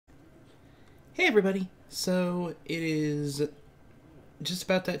Hey everybody! So it is just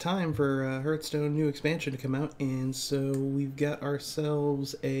about that time for Hearthstone new expansion to come out, and so we've got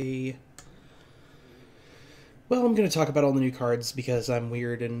ourselves a... Well, I'm going to talk about all the new cards because I'm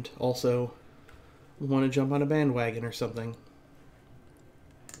weird and also want to jump on a bandwagon or something.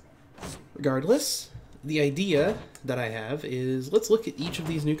 Regardless, the idea that I have is let's look at each of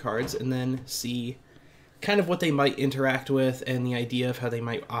these new cards and then see kind of what they might interact with and the idea of how they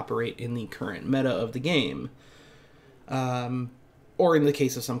might operate in the current meta of the game. Or in the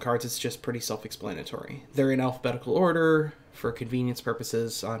case of some cards, it's just pretty self-explanatory. They're in alphabetical order for convenience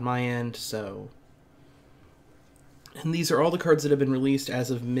purposes on my end, so... And these are all the cards that have been released as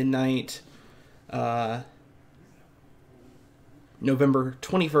of midnight, November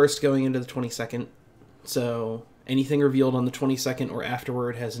 21st going into the 22nd. So anything revealed on the 22nd or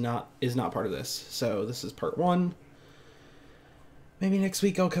afterward is not part of this. So this is part 1. Maybe next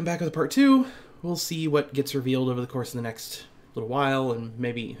week I'll come back with part 2. We'll see what gets revealed over the course of the next little while, and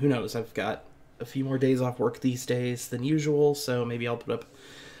maybe, who knows, I've got a few more days off work these days than usual, so maybe I'll put up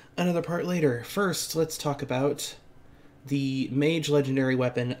another part later. First, let's talk about the Mage legendary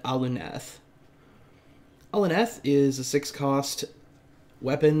weapon, Aluneth. Aluneth is a 6-cost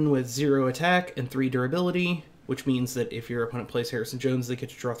weapon with 0 attack and 3 durability, which means that if your opponent plays Harrison Jones, they get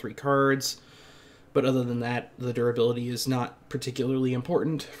to draw 3 cards. But other than that, the durability is not particularly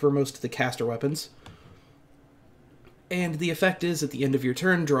important for most of the caster weapons. And the effect is, at the end of your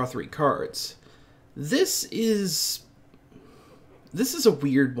turn, draw 3 cards. This is a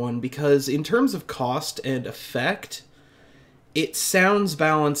weird one, because in terms of cost and effect, it sounds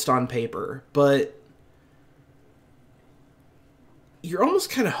balanced on paper, but you're almost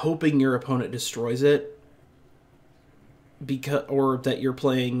kind of hoping your opponent destroys it, or that you're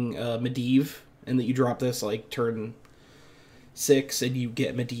playing Medivh, and that you drop this like turn 6 and you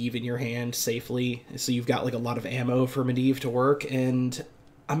get Medivh in your hand safely, so you've got like a lot of ammo for Medivh to work, and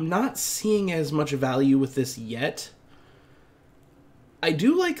I'm not seeing as much value with this yet. I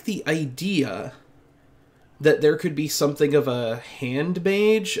do like the idea that there could be something of a hand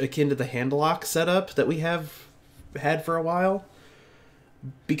mage akin to the handlock setup that we have had for a while,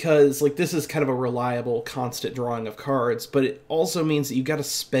 because like this is kind of a reliable constant drawing of cards, but it also means that you've got to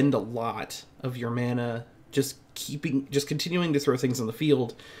spend a lot of your mana just continuing to throw things on the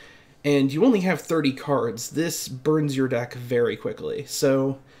field, and you only have 30 cards. This burns your deck very quickly,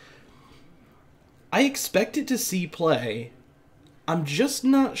 so I expect it to see play. I'm just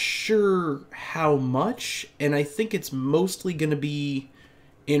not sure how much, and I think it's mostly going to be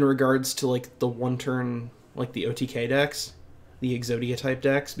in regards to like the one-turn, like the OTK decks, the Exodia type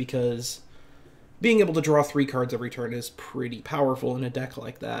decks, because being able to draw 3 cards every turn is pretty powerful in a deck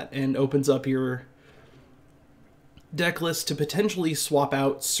like that, and opens up your deck list to potentially swap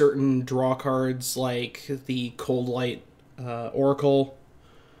out certain draw cards like the Cold Light Oracle,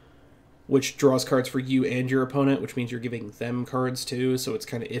 which draws cards for you and your opponent, which means you're giving them cards too, so it's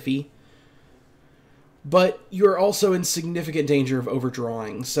kind of iffy. But you're also in significant danger of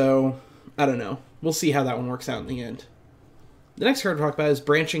overdrawing, so I don't know. We'll see how that one works out in the end. The next card to talk about is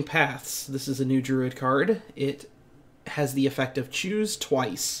Branching Paths. This is a new Druid card. It has the effect of choose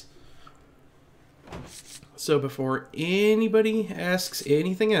twice. So before anybody asks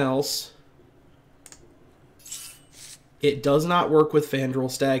anything else, it does not work with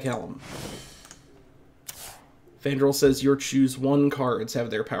Fandral Staghelm. Fandral says your choose 1 cards have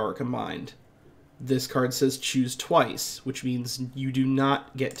their power combined. This card says choose twice, which means you do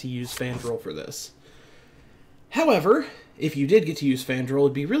not get to use Fandral for this. However, if you did get to use Fandral,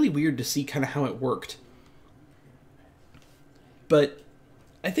 it'd be really weird to see kind of how it worked. But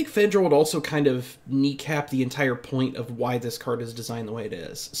I think Fandral would also kind of kneecap the entire point of why this card is designed the way it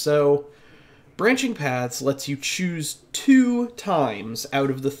is. So, Branching Paths lets you choose 2 times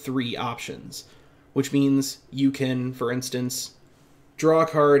out of the 3 options, which means you can, for instance, draw a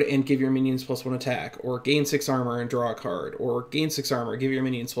card and give your minions +1 attack, or gain 6 armor and draw a card, or gain 6 armor, give your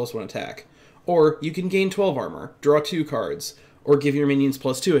minions +1 attack. Or you can gain 12 armor, draw 2 cards, or give your minions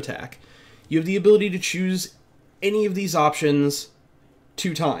 +2 attack. You have the ability to choose any of these options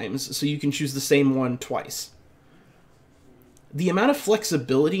 2 times, so you can choose the same one twice. The amount of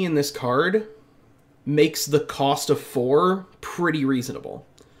flexibility in this card makes the cost of 4 pretty reasonable.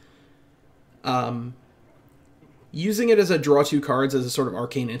 Using it as a draw 2 cards as a sort of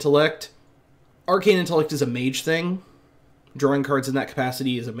Arcane Intellect. Arcane Intellect is a mage thing. Drawing cards in that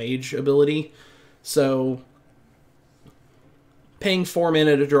capacity is a mage ability. So paying 4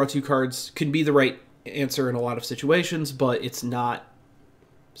 mana to draw 2 cards can be the right answer in a lot of situations, but it's not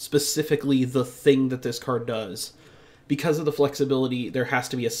specifically the thing that this card does, because of the flexibility, there has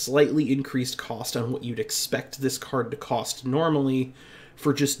to be a slightly increased cost on what you'd expect this card to cost normally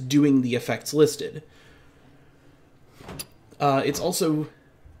for just doing the effects listed. It's also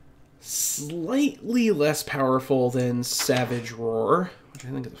slightly less powerful than Savage Roar, which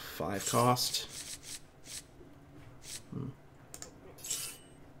I think is a 5 cost.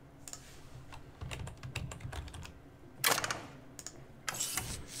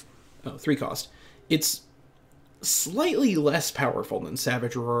 Oh, 3 cost. It's slightly less powerful than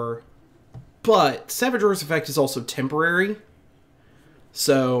Savage Roar, but Savage Roar's effect is also temporary,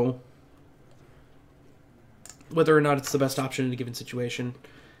 so whether or not it's the best option in a given situation.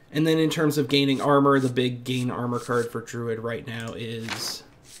 And then in terms of gaining armor, the big gain armor card for Druid right now is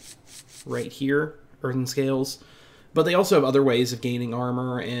right here, Earthen Scales. But they also have other ways of gaining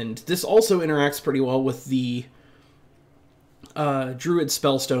armor, and this also interacts pretty well with the Druid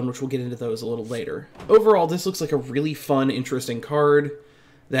Spellstone, which we'll get into those a little later. Overall, this looks like a really fun, interesting card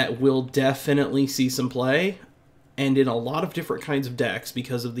that will definitely see some play, and in a lot of different kinds of decks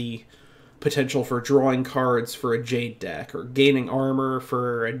because of the potential for drawing cards for a Jade deck, or gaining armor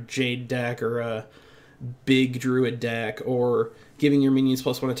for a Jade deck, or a big Druid deck, or giving your minions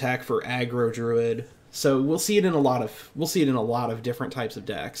 +1 attack for aggro Druid. So we'll see it in a lot of different types of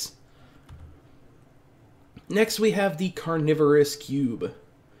decks. Next we have the Carnivorous Cube.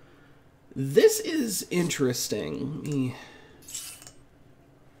 This is interesting. Let me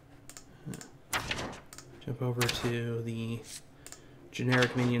jump over to the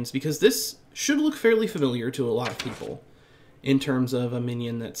generic minions, because this should look fairly familiar to a lot of people in terms of a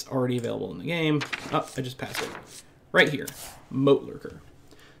minion that's already available in the game. Oh, I just passed it. Right here, Moat Lurker.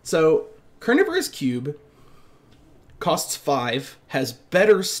 So, Carnivorous Cube costs 5, has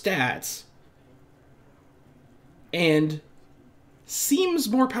better stats, and seems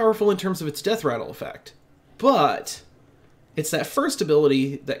more powerful in terms of its Death Rattle effect. But it's that first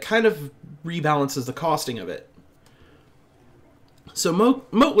ability that kind of rebalances the costing of it. So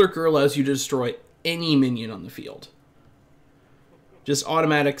Moat Lurker allows you to destroy any minion on the field. Just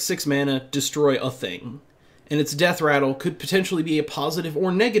automatic 6 mana, destroy a thing. And its Death Rattle could potentially be a positive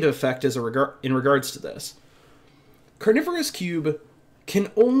or negative effect in regards to this. Carnivorous Cube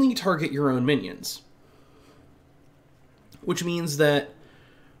can only target your own minions, which means that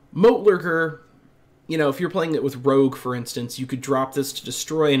Moat Lurker, you know, if you're playing it with Rogue, for instance, you could drop this to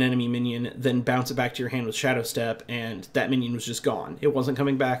destroy an enemy minion, then bounce it back to your hand with Shadow Step, and that minion was just gone. It wasn't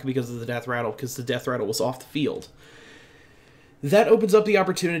coming back because of the Death Rattle, because the Death Rattle was off the field. That opens up the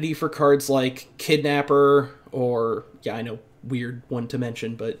opportunity for cards like Kidnapper, or, yeah, I know, weird one to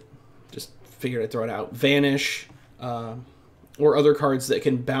mention, but just figured I'd throw it out, Vanish, or other cards that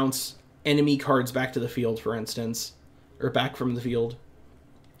can bounce enemy cards back to the field, for instance, or back from the field,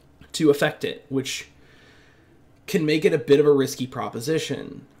 to affect it, which can make it a bit of a risky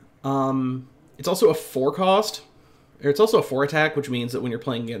proposition. It's also a 4 cost, or it's also a 4 attack, which means that when you're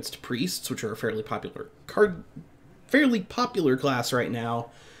playing against priests, which are a fairly popular class right now,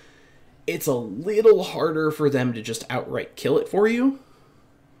 it's a little harder for them to just outright kill it for you.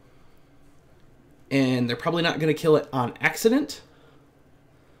 And they're probably not going to kill it on accident.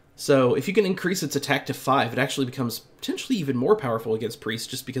 So if you can increase its attack to 5, it actually becomes potentially even more powerful against priests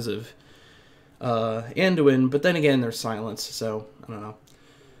just because of Anduin, but then again, there's silence, so I don't know.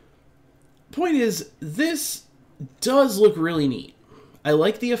 Point is, this does look really neat. I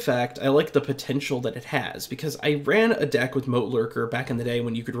like the effect, I like the potential that it has, because I ran a deck with Moat Lurker back in the day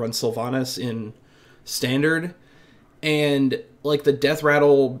when you could run Sylvanas in Standard, and like the Death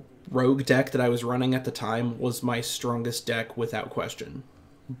Rattle Rogue deck that I was running at the time was my strongest deck without question.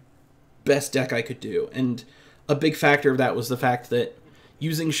 Best deck I could do, and a big factor of that was the fact that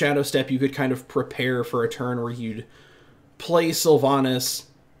using Shadow Step, you could kind of prepare for a turn where you'd play Sylvanas,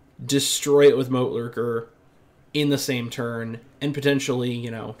 destroy it with Moat Lurker in the same turn, and potentially, you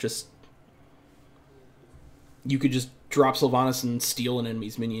know, just... you could just drop Sylvanas and steal an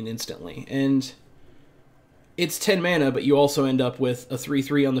enemy's minion instantly. And it's 10 mana, but you also end up with a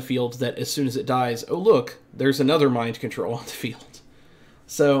 3/3 on the field that as soon as it dies, oh look, there's another Mind Control on the field.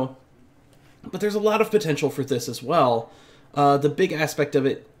 So, but there's a lot of potential for this as well. The big aspect of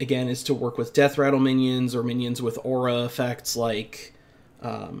it, again, is to work with Death Rattle minions or minions with aura effects like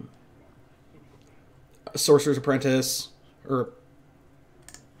Sorcerer's Apprentice, or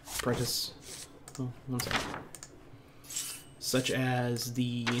Apprentice, oh, one second. Such as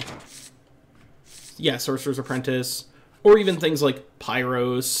the, yeah, Sorcerer's Apprentice, or even things like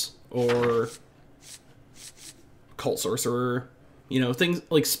Pyros, or Cult Sorcerer, you know, things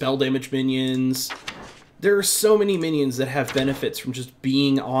like spell damage minions. There are so many minions that have benefits from just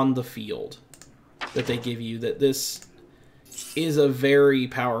being on the field that they give you, that this is a very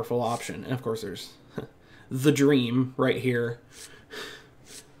powerful option. And of course there's the Dream right here.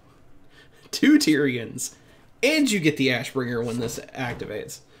 2 Tyrians. And you get the Ashbringer when this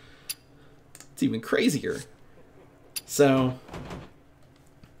activates. It's even crazier. So,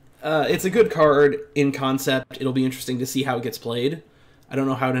 it's a good card in concept. It'll be interesting to see how it gets played. I don't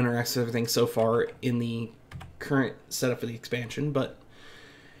know how it interacts with everything so far in the current setup for the expansion, but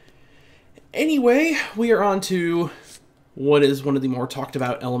anyway, we are on to what is one of the more talked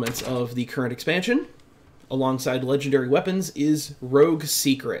about elements of the current expansion. Alongside legendary weapons is Rogue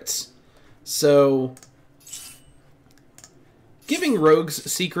Secrets. So, giving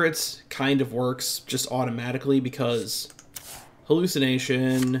rogues secrets kind of works just automatically because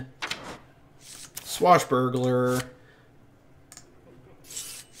Hallucination, Swashbuckler,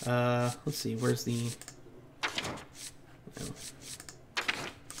 let's see, where's the...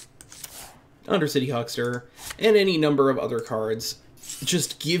 Undercity Huckster, and any number of other cards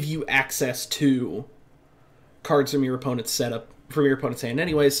just give you access to cards from your opponent's setup, from your opponent's hand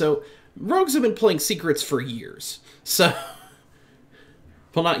anyway, so rogues have been playing secrets for years. So,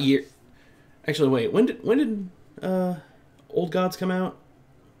 well, not year. Actually, wait, when did Old Gods come out?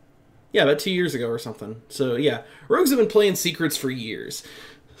 Yeah, about 2 years ago or something. So, yeah, rogues have been playing secrets for years.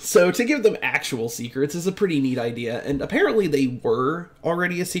 So to give them actual secrets is a pretty neat idea, and apparently they were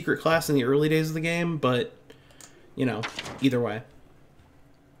already a secret class in the early days of the game, but, you know, either way.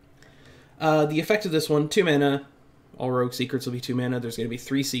 The effect of this one, 2 mana. All rogue secrets will be 2 mana. There's going to be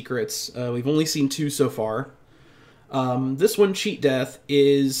 3 secrets. We've only seen 2 so far. This one, Cheat Death,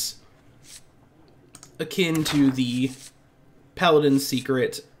 is akin to the Paladin's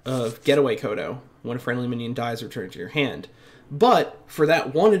secret of Getaway Kodo. When a friendly minion dies, return it to your hand. But, for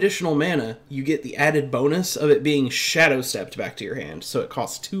that 1 additional mana, you get the added bonus of it being Shadow Stepped back to your hand, so it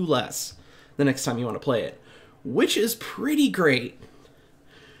costs 2 less the next time you want to play it, which is pretty great.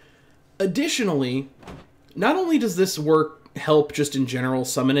 Additionally, not only does this help just in general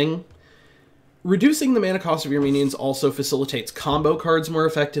summoning, reducing the mana cost of your minions also facilitates combo cards more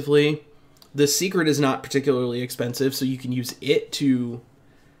effectively. The secret is not particularly expensive, so you can use it to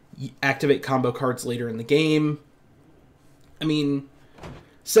activate combo cards later in the game. I mean,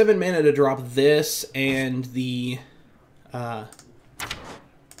 7 mana to drop this and the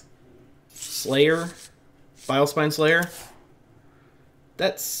Slayer, Bilespine Slayer.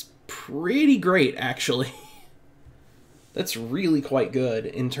 That's pretty great, actually. That's really quite good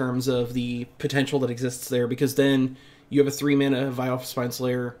in terms of the potential that exists there, because then you have a 3 mana Bilespine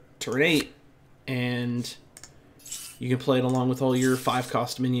Slayer turn 8, and you can play it along with all your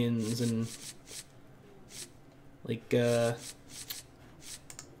 5-cost minions and like,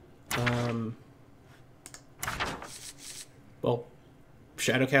 well,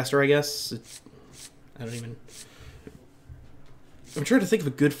 Shadowcaster, I guess. I don't even... I'm trying to think of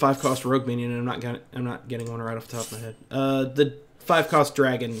a good 5-cost rogue minion, and I'm not getting one right off the top of my head. The 5-cost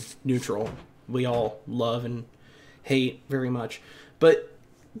dragon neutral we all love and hate very much. But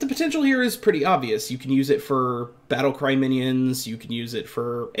the potential here is pretty obvious. You can use it for Battlecry minions, you can use it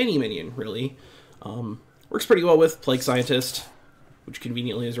for any minion, really. Works pretty well with Plague Scientist, which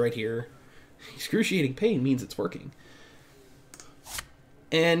conveniently is right here. Excruciating Pain means it's working.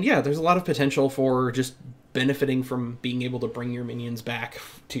 And yeah, there's a lot of potential for just benefiting from being able to bring your minions back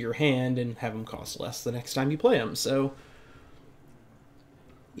to your hand and have them cost less the next time you play them. So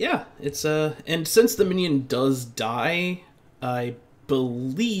yeah, it's and since the minion does die, I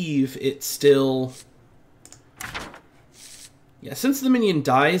believe it still... Yeah, since the minion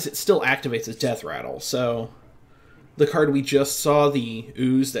dies, it still activates its Death Rattle, so the card we just saw, the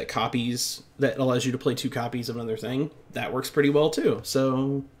Ooze that allows you to play 2 copies of another thing, that works pretty well too.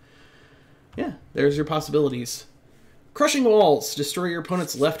 So yeah, there's your possibilities. Crushing Walls, destroy your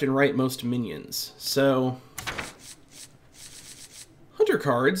opponent's left and rightmost minions. So Hunter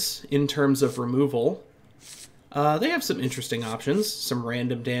cards, in terms of removal, they have some interesting options. Some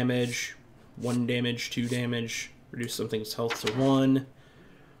random damage, 1 damage, 2 damage, reduce something's health to 1.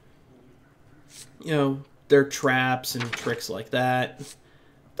 You know, they're traps and tricks like that.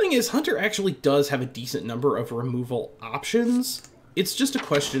 Thing is, Hunter actually does have a decent number of removal options. It's just a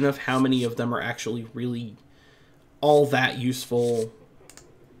question of how many of them are actually really all that useful.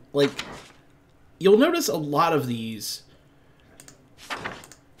 Like, you'll notice a lot of these,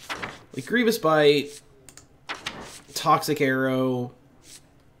 like Grievous Bite, Toxic Arrow,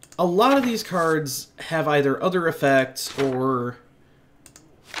 a lot of these cards have either other effects or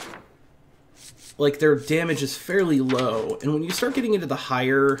like their damage is fairly low. And when you start getting into the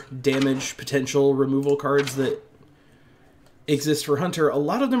higher damage potential removal cards that exist for Hunter, a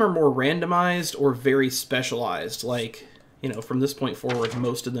lot of them are more randomized or very specialized. Like, you know, from this point forward,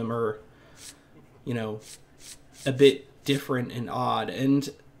 most of them are, you know, a bit different and odd. And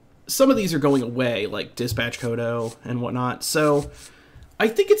some of these are going away, like Dispatch Kodo and whatnot. So I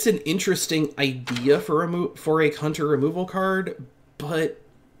think it's an interesting idea for a hunter removal card, but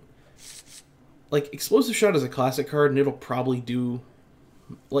like Explosive Shot is a classic card, and it'll probably do,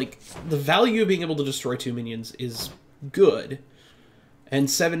 like, the value of being able to destroy 2 minions is good, and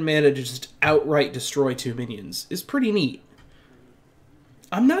 7 mana to just outright destroy 2 minions is pretty neat.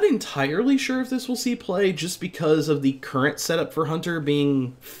 I'm not entirely sure if this will see play just because of the current setup for Hunter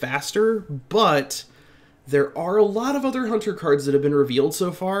being faster, but there are a lot of other Hunter cards that have been revealed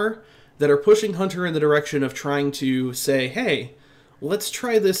so far that are pushing Hunter in the direction of trying to say, hey, let's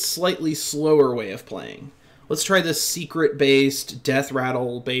try this slightly slower way of playing. Let's try this secret-based, death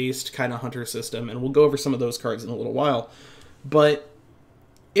rattle-based kind of Hunter system, and we'll go over some of those cards in a little while. But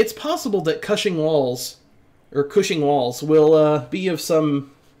it's possible that Cushing Walls will be of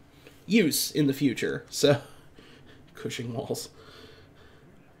some use in the future. So, Cushing Walls.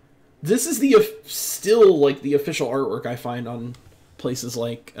 This is still like the official artwork I find on places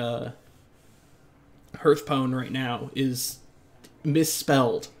like Hearthpwn right now is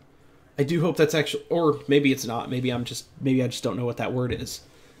misspelled. I do hope that's actually, or maybe it's not. Maybe I just don't know what that word is.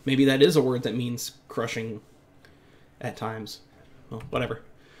 Maybe that is a word that means crushing at times. Well, whatever.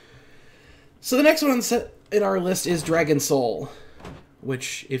 So the next one set in our list is Dragon Soul,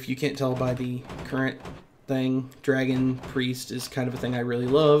 which, if you can't tell by the current thing, Dragon Priest is kind of a thing I really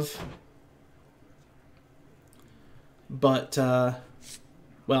love. But,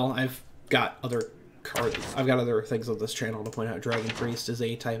 well, I've got other things on this channel to point out. Dragon Priest is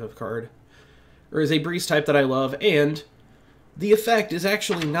a type of card, or is a priest type that I love, and the effect is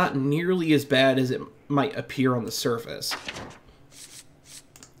actually not nearly as bad as it might appear on the surface.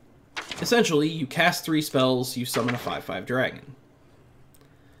 Essentially, you cast 3 spells, you summon a 5/5 dragon.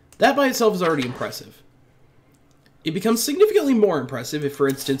 That by itself is already impressive. It becomes significantly more impressive if, for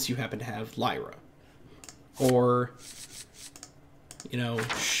instance, you happen to have Lyra. Or, you know,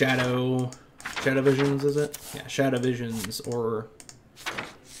 Shadow Visions, is it? Yeah, Shadow Visions, or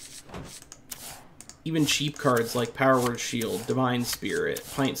even cheap cards like Power Word Shield, Divine Spirit,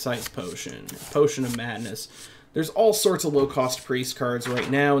 Pint-Sized Potion, Potion of Madness. There's all sorts of low-cost priest cards right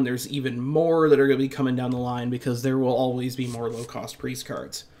now, and there's even more that are going to be coming down the line because there will always be more low-cost priest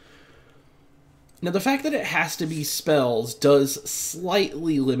cards. Now, the fact that it has to be spells does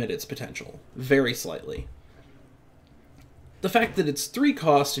slightly limit its potential. Very slightly. The fact that it's 3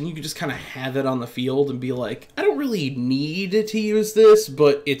 cost and you can just kind of have it on the field and be like, I don't really need to use this,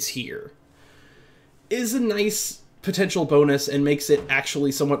 but it's here, is a nice potential bonus and makes it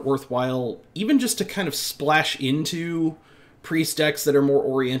actually somewhat worthwhile, even just to kind of splash into priest decks that are more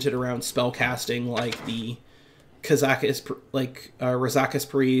oriented around spell casting, like the Razakus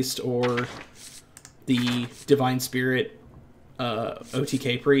Priest or the Divine Spirit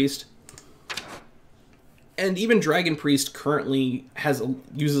OTK Priest. And even Dragon Priest currently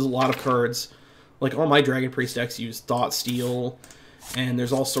uses a lot of cards. Like, all my Dragon Priest decks use Thought Steal, and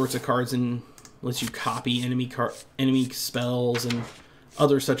there's all sorts of cards in lets you copy enemy spells and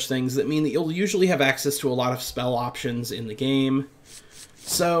other such things that mean that you'll usually have access to a lot of spell options in the game.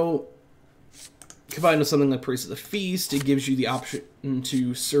 So, combined with something like Priest of the Feast, it gives you the option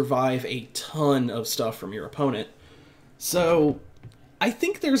to survive a ton of stuff from your opponent. So, I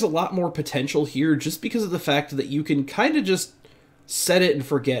think there's a lot more potential here just because of the fact that you can kind of just set it and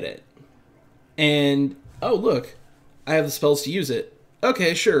forget it. And, oh look, I have the spells to use it.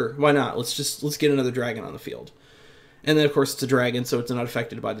 Okay, sure, why not? Let's get another dragon on the field. And then, of course, it's a dragon, so it's not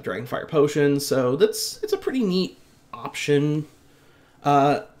affected by the Dragonfire Potion, so it's a pretty neat option.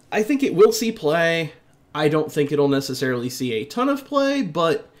 I think it will see play. I don't think it'll necessarily see a ton of play,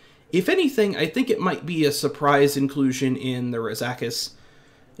 but if anything, I think it might be a surprise inclusion in the Razakus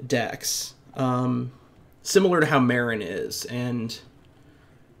decks. Similar to how Marin is, and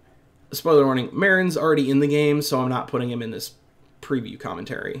spoiler warning, Marin's already in the game, so I'm not putting him in this preview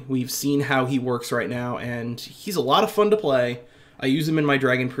commentary. We've seen how he works right now, and he's a lot of fun to play. I use him in my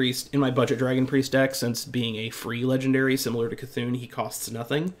budget Dragon Priest deck, since being a free legendary, similar to Cthulhu, he costs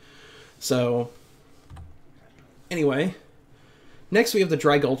nothing. So, anyway, next we have the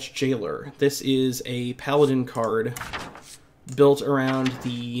Drygulch Jailor. This is a Paladin card built around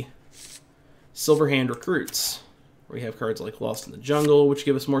the Silverhand Recruits, where we have cards like Lost in the Jungle, which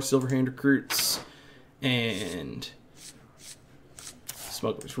give us more Silverhand Recruits, and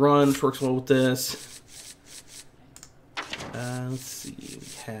Smuggler's Run, which works well with this. Let's see,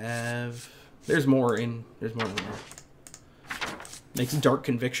 we have... There's more in there. Makes Dark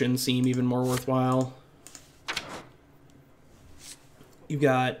Conviction seem even more worthwhile. You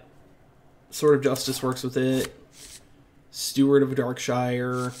got Sword of Justice works with it. Steward of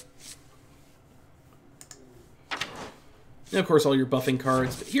Darkshire. And of course all your buffing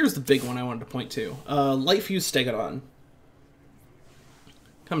cards. But here's the big one I wanted to point to. Lightfuse Stegodon.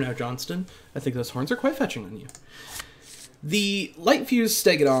 Come now, Johnston. I think those horns are quite fetching on you. The Lightfuse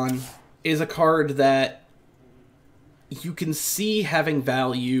Stegodon is a card that you can see having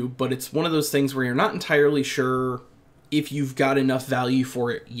value, but it's one of those things where you're not entirely sure if you've got enough value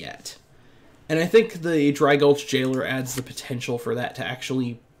for it yet. And I think the Drygulch Jailor adds the potential for that to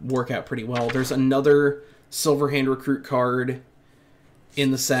actually work out pretty well. There's another Silverhand Recruit card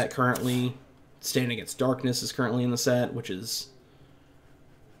in the set currently. Stand Against Darkness is currently in the set, which is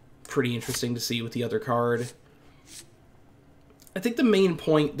pretty interesting to see with the other card. I think the main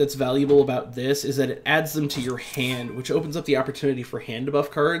point that's valuable about this is that it adds them to your hand, which opens up the opportunity for hand debuff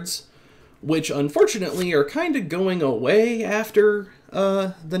cards, which unfortunately are kind of going away after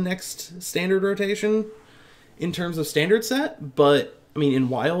the next standard rotation in terms of standard set, but I mean in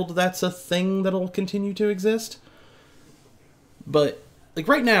Wild that's a thing that'll continue to exist. But like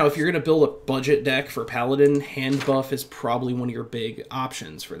right now, if you're going to build a budget deck for Paladin, hand buff is probably one of your big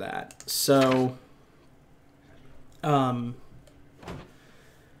options for that. So I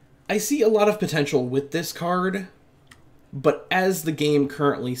see a lot of potential with this card, but as the game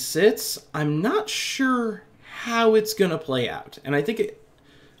currently sits, I'm not sure how it's going to play out. And I think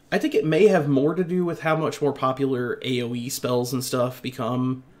it may have more to do with how much more popular AoE spells and stuff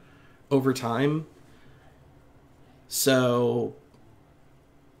become over time. So,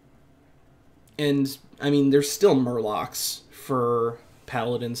 and I mean, there's still Murlocs for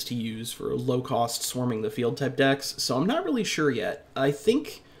Paladins to use for low-cost swarming the field type decks, so I'm not really sure yet. I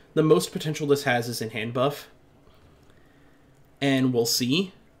think the most potential this has is in hand buff, and we'll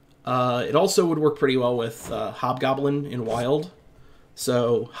see. It also would work pretty well with Hobgoblin in Wild,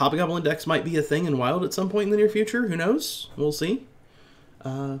 so Hobgoblin decks might be a thing in Wild at some point in the near future. Who knows? We'll see.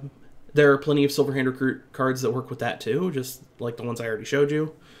 There are plenty of Silverhand Recruit cards that work with that too, just like the ones I already showed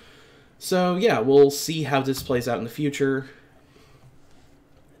you. So yeah, we'll see how this plays out in the future.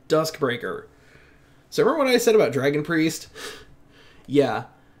 Duskbreaker. So remember what I said about Dragon Priest? Yeah.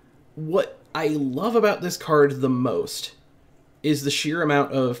 What I love about this card the most is the sheer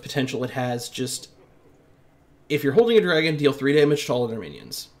amount of potential it has. Just, if you're holding a dragon, deal 3 damage to all of their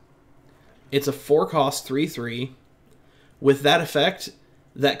minions. It's a 4-cost 3/3. With that effect,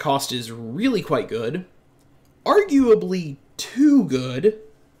 that cost is really quite good. Arguably too good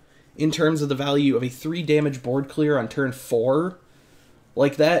in terms of the value of a 3 damage board clear on turn 4.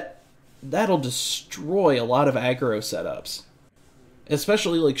 Like that'll destroy a lot of aggro setups.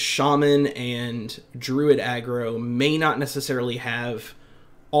 Especially like Shaman and Druid aggro may not necessarily have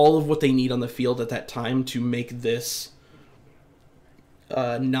all of what they need on the field at that time to make this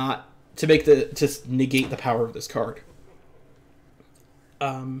to negate the power of this card.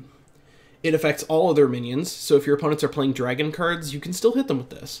 It affects all of their minions, so if your opponents are playing dragon cards, you can still hit them with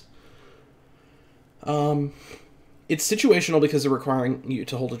this. It's situational because they're requiring you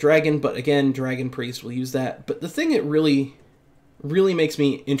to hold a dragon, but again, Dragon Priest will use that. But the thing it really makes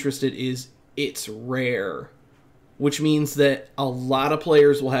me interested is it's rare, which means that a lot of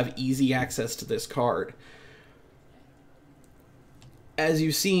players will have easy access to this card. As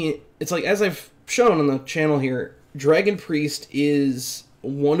you see, it's like, as I've shown on the channel here, Dragon Priest is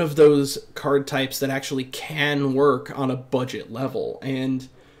one of those card types that actually can work on a budget level, and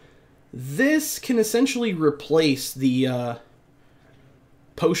this can essentially replace the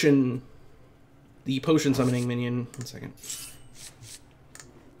potion summoning minion. 1 second.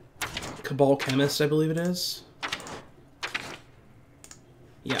 Cabal Chemist, I believe it is.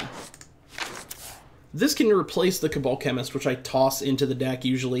 Yeah. This can replace the Cabal Chemist, which I toss into the deck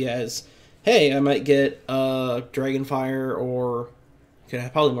usually as, hey, I might get a Dragonfire, or it could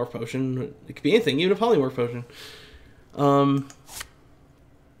have a Polymorph Potion. It could be anything, even a Polymorph Potion.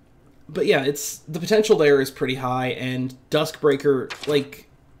 But yeah, the potential there is pretty high, and Duskbreaker, like,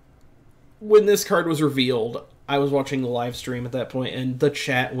 when this card was revealed, I was watching the live stream at that point, and the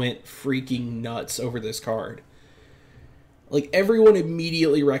chat went freaking nuts over this card. Like, everyone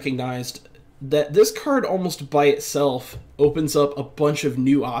immediately recognized that this card almost by itself opens up a bunch of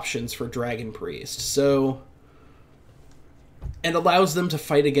new options for Dragon Priest, so, and allows them to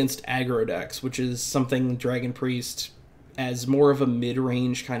fight against aggro decks, which is something Dragon Priest, as more of a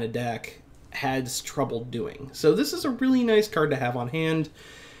mid-range kind of deck, has trouble doing. So this is a really nice card to have on hand,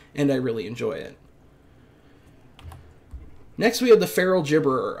 and I really enjoy it. Next we have the Feral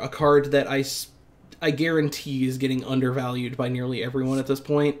Gibberer, a card that I guarantee is getting undervalued by nearly everyone at this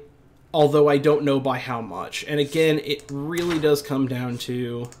point. although I don't know by how much. And again, it really does come down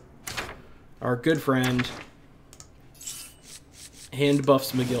to our good friend Hand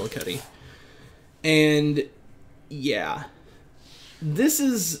Buffs McGillicuddy. And yeah, this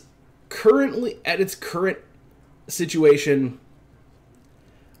is currently, at its current situation,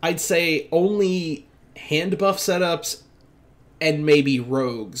 I'd say only hand buff setups and maybe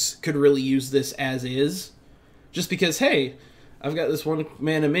rogues could really use this as is. Just because, hey, I've got this 1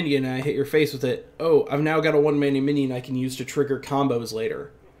 mana minion and I hit your face with it. Oh, I've now got a 1 mana minion I can use to trigger combos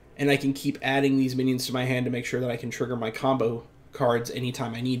later. And I can keep adding these minions to my hand to make sure that I can trigger my combo cards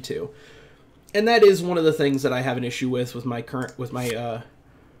anytime I need to. And that is one of the things that I have an issue with my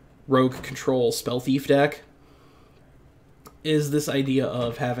rogue control spell thief deck, is this idea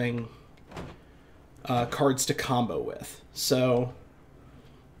of having cards to combo with. So,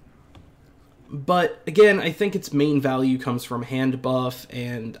 but again, I think its main value comes from hand buff,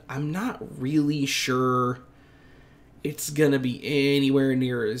 and I'm not really sure it's gonna be anywhere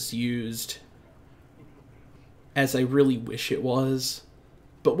near as used as I really wish it was.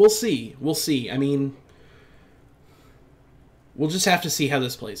 But we'll see. We'll see. I mean, we'll just have to see how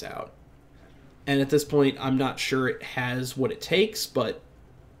this plays out. And at this point, I'm not sure it has what it takes, but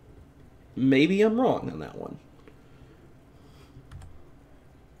maybe I'm wrong on that one.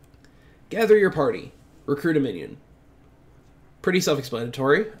 Gather your party. Recruit a minion. Pretty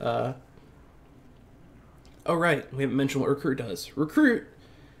self-explanatory. Oh, right. We haven't mentioned what Recruit does. Recruit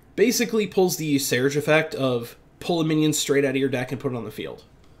basically pulls the Surge effect of pull a minion straight out of your deck and put it on the field.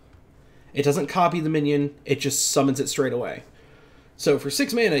 It doesn't copy the minion, it just summons it straight away. So for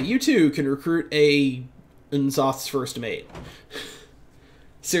 6 mana, you too can recruit a N'Zoth's First Mate.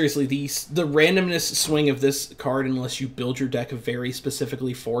 Seriously, the randomness swing of this card, unless you build your deck very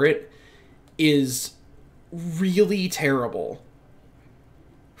specifically for it, is really terrible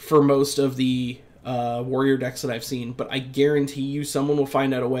for most of the warrior decks that I've seen. But I guarantee you someone will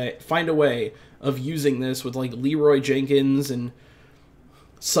find a way of using this with like Leroy Jenkins and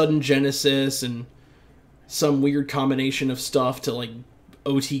Sudden Genesis and some weird combination of stuff to like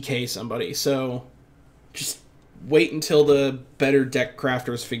OTK somebody. So just wait until the better deck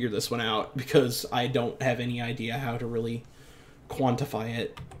crafters figure this one out, because I don't have any idea how to really quantify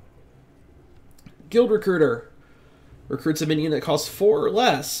it. Guild Recruiter recruits a minion that costs 4 or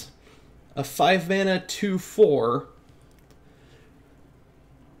less. A 5 mana 2/4.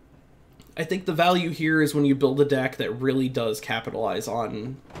 I think the value here is when you build a deck that really does capitalize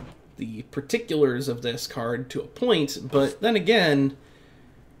on the particulars of this card to a point, but then again,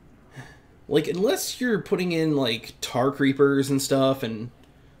 like, unless you're putting in, like, Tar Creepers and stuff and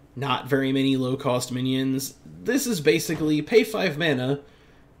not very many low-cost minions, this is basically pay 5 mana,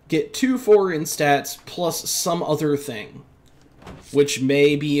 get 2/4 in stats, plus some other thing, which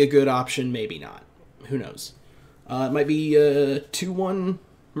may be a good option, maybe not. Who knows? It might be a 2/1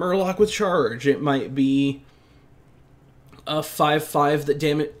 Murloc with charge. It might be a 5/5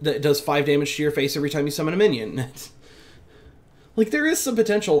 that does 5 damage to your face every time you summon a minion. Like, there is some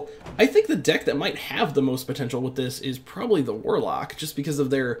potential. I think the deck that might have the most potential with this is probably the Warlock, just because of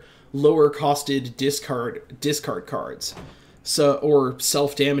their lower costed discard cards. So, or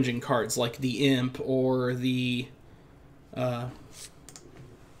self-damaging cards like the Imp or the let's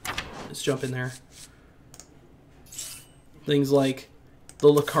jump in there. Things like the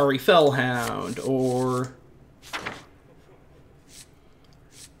Lakari Fellhound, or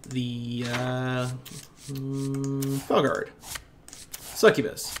the Felguard,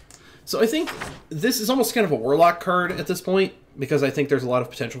 Succubus. So I think this is almost kind of a Warlock card at this point, because I think there's a lot of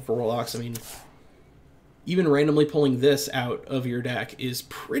potential for Warlocks. I mean, even randomly pulling this out of your deck is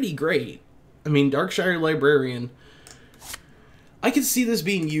pretty great. I mean, Darkshire Librarian, I could see this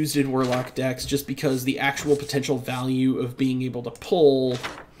being used in Warlock decks just because the actual potential value of being able to pull,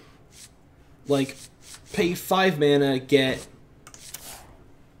 like, pay 5 mana, get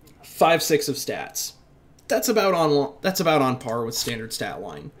 5/6 of stats. That's about on par with standard stat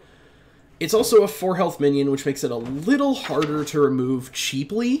line. It's also a 4 health minion, which makes it a little harder to remove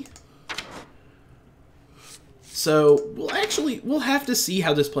cheaply. So we'll have to see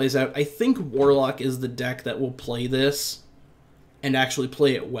how this plays out. I think Warlock is the deck that will play this and actually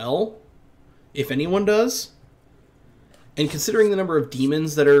play it well, if anyone does. And considering the number of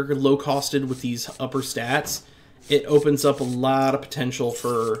demons that are low-costed with these upper stats, it opens up a lot of potential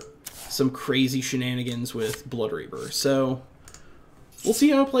for some crazy shenanigans with Blood Reaver. So we'll see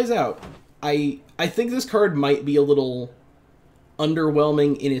how it plays out. I think this card might be a little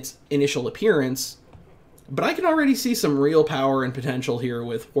underwhelming in its initial appearance, but I can already see some real power and potential here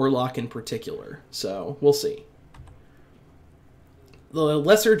with Warlock in particular. So we'll see. The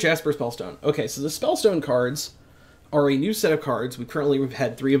Lesser Jasper Spellstone. Okay, so the Spellstone cards are a new set of cards. We've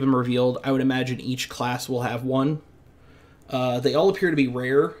had 3 of them revealed. I would imagine each class will have one. They all appear to be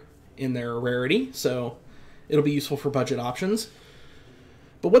rare in their rarity, so it'll be useful for budget options.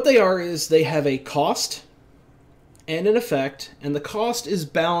 But what they are is they have a cost and an effect, and the cost is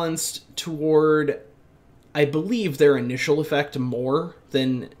balanced toward, I believe, their initial effect more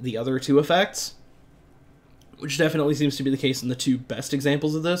than the other 2 effects, which definitely seems to be the case in the 2 best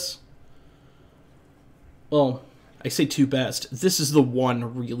examples of this. Well, I say 2 best. This is the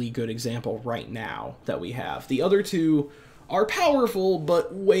one really good example right now that we have. The other 2 are powerful,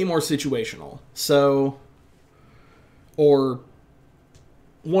 but way more situational. So, or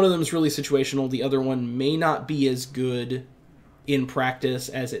one of them is really situational. The other one may not be as good in practice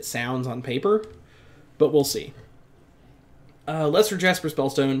as it sounds on paper, but we'll see. Lesser Jasper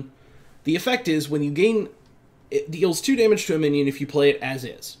Spellstone. The effect is when you gain... It deals 2 damage to a minion if you play it as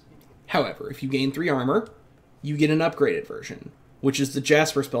is. However, if you gain 3 armor, you get an upgraded version, which is the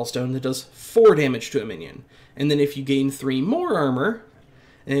Jasper Spellstone that does 4 damage to a minion. And then if you gain 3 more armor,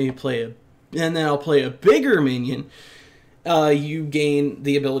 and then I'll play a bigger minion, you gain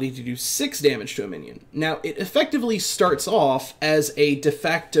the ability to do 6 damage to a minion. Now, it effectively starts off as a de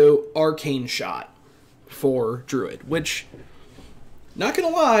facto arcane shot for Druid, which... Not gonna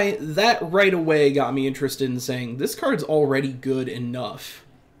lie, that right away got me interested in saying, this card's already good enough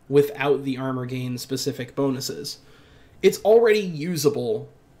without the armor gain specific bonuses. It's already usable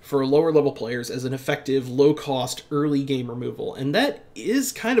for lower level players as an effective, low-cost, early game removal, and that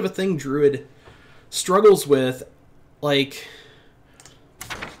is kind of a thing Druid struggles with. Like,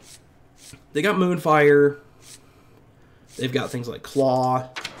 they got Moonfire, they've got things like Claw,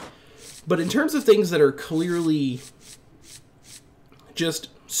 but in terms of things that are clearly... just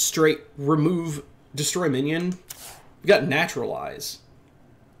straight remove, destroy minion, you've got Naturalize,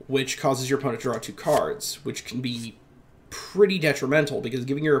 which causes your opponent to draw 2 cards, which can be pretty detrimental, because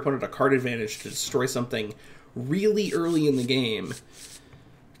giving your opponent a card advantage to destroy something really early in the game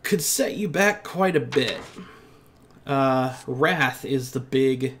could set you back quite a bit. Wrath is the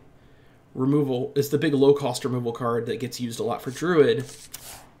big low-cost removal card that gets used a lot for Druid,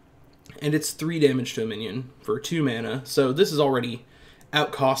 and it's 3 damage to a minion for 2 mana, so this is already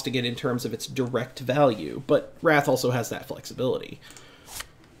outcosting it in terms of its direct value, but Wrath also has that flexibility.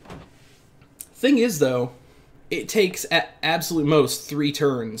 Thing is, though, it takes at absolute most 3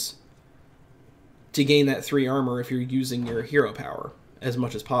 turns to gain that 3 armor if you're using your hero power as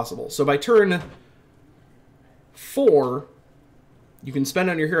much as possible. So by turn 4, you can spend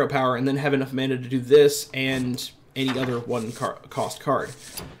on your hero power and then have enough mana to do this and any other 1-cost card.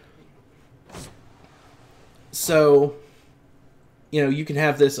 So... you know, you can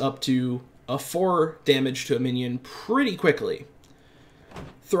have this up to a 4 damage to a minion pretty quickly.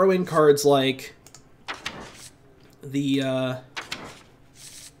 Throw in cards like the,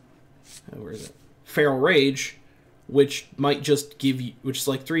 where is it? Feral Rage, which might just give you, which is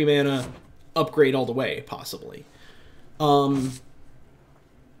like 3 mana, upgrade all the way, possibly.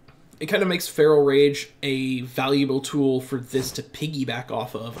 It kind of makes Feral Rage a valuable tool for this to piggyback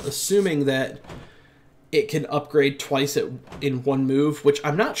off of, assuming that it can upgrade twice in one move, which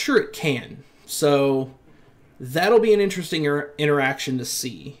I'm not sure it can. So that'll be an interesting interaction to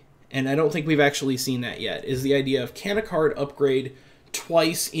see. And I don't think we've actually seen that yet, is the idea of, can a card upgrade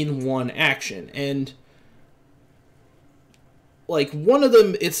twice in one action? And, like, one of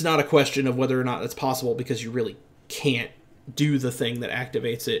them, it's not a question of whether or not that's possible, because you really can't do the thing that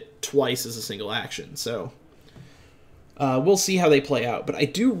activates it twice as a single action. So... we'll see how they play out, but I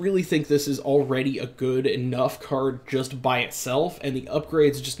do really think this is already a good enough card just by itself, and the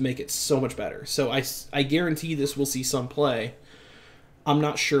upgrades just make it so much better. So I guarantee this will see some play. I'm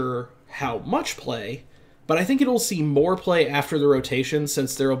not sure how much play, but I think it'll see more play after the rotation,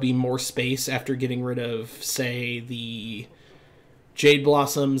 since there will be more space after getting rid of, say, the Jade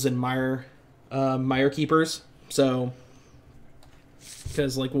Blossoms and Mire Keepers. So,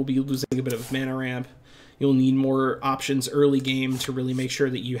 because, like, we'll be losing a bit of mana ramp. You'll need more options early game to really make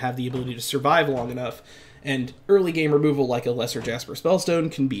sure that you have the ability to survive long enough, and early game removal like a Lesser Jasper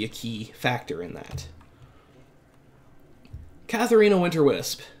Spellstone can be a key factor in that. Kathrena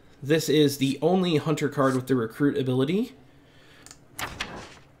Winterwisp. This is the only Hunter card with the Recruit ability.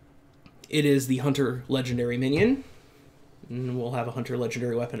 It is the Hunter Legendary Minion, and we'll have a Hunter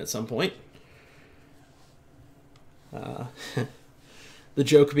Legendary Weapon at some point. The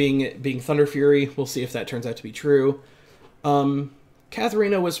joke being Thunder Fury. We'll see if that turns out to be true. Kathrena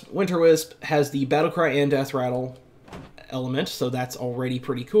Winterwisp has the Battlecry and Death Rattle element, so that's already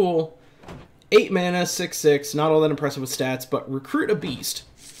pretty cool. 8 mana, 6/6, not all that impressive with stats, but recruit a beast.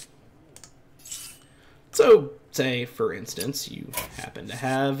 So, say, for instance, you happen to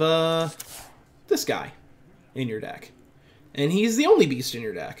have this guy in your deck. And he's the only beast in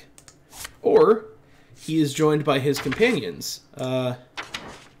your deck. Or, he is joined by his companions,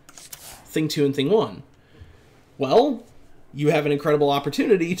 Thing 2 and Thing 1. Well, you have an incredible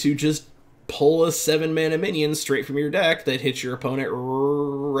opportunity to just pull a 7-mana minion straight from your deck that hits your opponent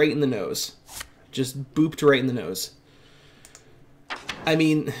right in the nose. Just booped right in the nose. I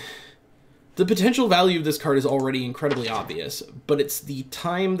mean, the potential value of this card is already incredibly obvious, but it's the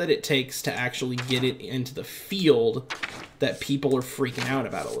time that it takes to actually get it into the field that people are freaking out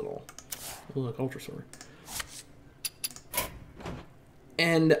about a little. Oh, look, Ultra Sword.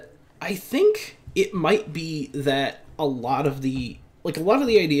 And I think it might be that a lot of the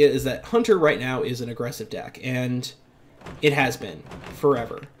idea is that Hunter right now is an aggressive deck, and it has been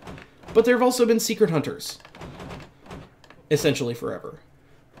forever. But there have also been Secret Hunters, essentially forever.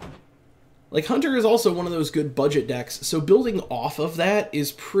 Like, Hunter is also one of those good budget decks, so building off of that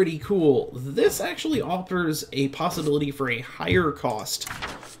is pretty cool. This actually offers a possibility for a higher cost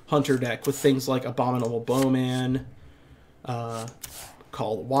Hunter deck with things like Abominable Bowman, Call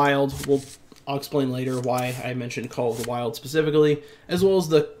of the Wild. I'll explain later why I mentioned Call of the Wild specifically, as well as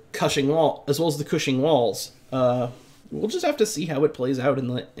the Cushing Walls. We'll just have to see how it plays out in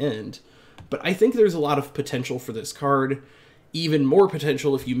the end. But I think there's a lot of potential for this card. Even more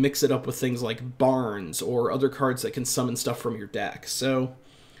potential if you mix it up with things like Barnes or other cards that can summon stuff from your deck. So,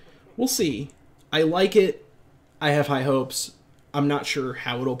 we'll see. I like it. I have high hopes. I'm not sure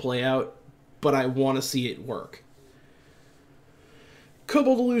how it'll play out, but I want to see it work.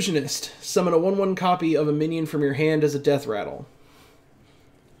 Kobold Illusionist. Summon a 1/1 copy of a minion from your hand as a death rattle.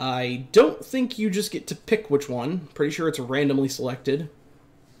 I don't think you just get to pick which one. Pretty sure it's randomly selected.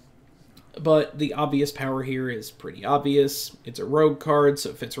 But the obvious power here is pretty obvious. It's a rogue card, so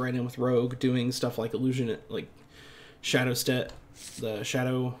it fits right in with rogue, doing stuff like Illusionist, like the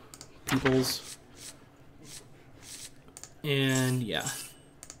Shadow Peoples. And yeah.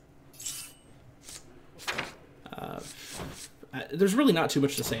 There's really not too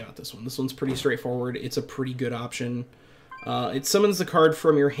much to say about this one. This one's pretty straightforward. It's a pretty good option. It summons the card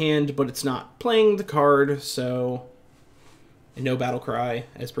from your hand, but it's not playing the card, so... And no battle cry,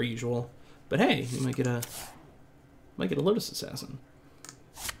 as per usual. But hey, you might get a Lotus Assassin.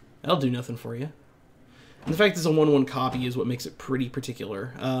 That'll do nothing for you. And the fact it's a 1/1 copy is what makes it pretty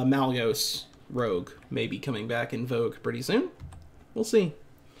particular. Malygos Rogue may be coming back in vogue pretty soon. We'll see.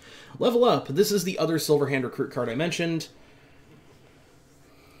 Level Up. This is the other Silverhand Recruit card I mentioned.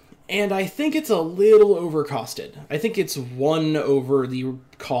 And I think it's a little overcosted. I think it's 1 over the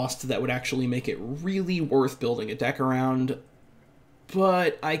cost that would actually make it really worth building a deck around.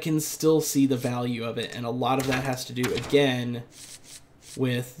 But I can still see the value of it, and a lot of that has to do, again,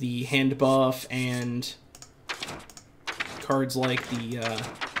 with the hand buff and cards like the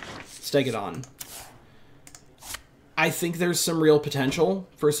Stegodon. I think there's some real potential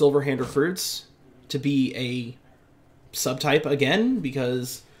for Silverhand Recruits to be a subtype again,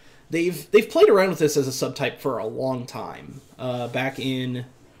 because they've played around with this as a subtype for a long time. Back in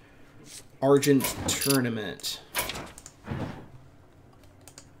Argent Tournament.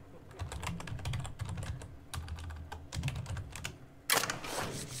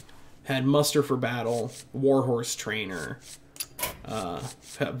 Had Muster for Battle, Warhorse Trainer,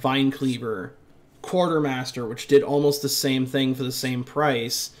 Vine Cleaver, Quartermaster, which did almost the same thing for the same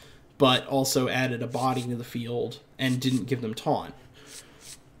price, but also added a body to the field and didn't give them taunt.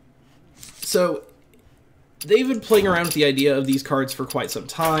 So they've been playing around with the idea of these cards for quite some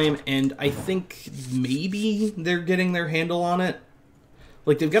time, and I think maybe they're getting their handle on it.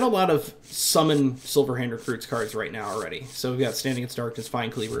 Like, they've got a lot of summon Silverhand Recruits cards right now already. So we've got Standing Against Darkness,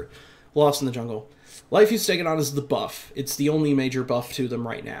 Vine Cleaver, Lost in the Jungle. Life-Use Stegodon is the buff. It's the only major buff to them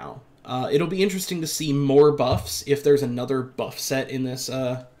right now. It'll be interesting to see more buffs if there's another buff set in this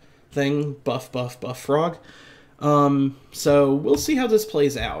thing. Buff, frog. So we'll see how this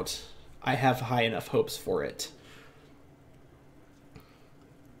plays out. I have high enough hopes for it.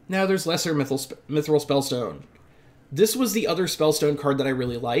 Now there's Lesser Mithril Spellstone. This was the other Spellstone card that I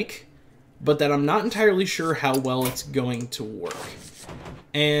really like, but that I'm not entirely sure how well it's going to work.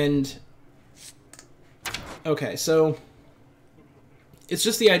 And, okay, so it's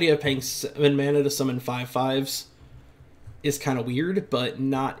just the idea of paying 7 mana to summon 5/5s is kind of weird, but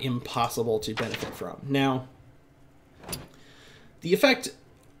not impossible to benefit from. Now, the effect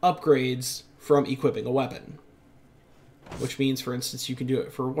upgrades from equipping a weapon, which means, for instance, you can do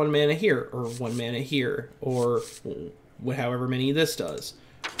it for 1 mana here, or 1 mana here, or however many this does,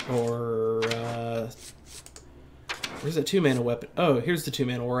 Or, where's that 2-mana weapon? Oh, here's the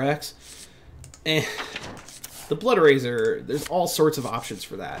 2-mana War Axe. Eh, the Blood Razor, there's all sorts of options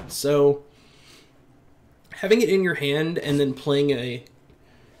for that. So, having it in your hand and then playing a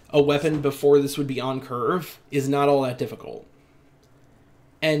weapon before this would be on curve is not all that difficult.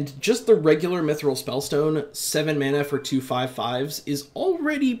 And just the regular Mithril Spellstone, 7 mana for 2 5/5s, is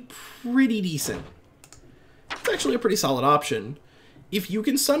already pretty decent. It's actually a pretty solid option. If you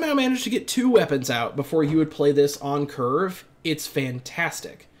can somehow manage to get 2 weapons out before you would play this on curve, it's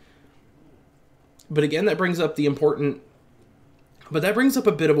fantastic. But again, that brings up the important... But that brings up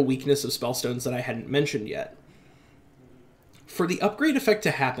a bit of a weakness of Spellstones that I hadn't mentioned yet. For the upgrade effect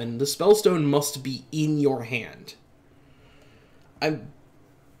to happen, the Spellstone must be in your hand.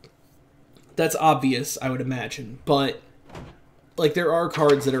 That's obvious, I would imagine, but like there are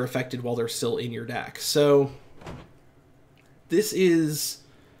cards that are affected while they're still in your deck. So this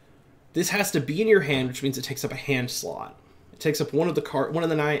has to be in your hand, which means it takes up a hand slot. It takes up one of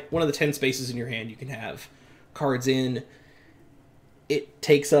the 10 spaces in your hand you can have cards in. It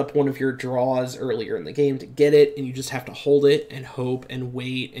takes up one of your draws earlier in the game to get it, and you just have to hold it and hope and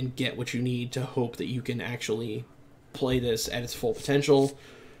wait and get what you need to hope that you can actually play this at its full potential.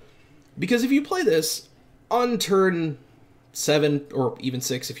 Because if you play this on turn 7, or even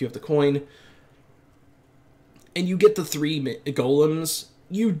 6 if you have the coin, and you get the 3 golems,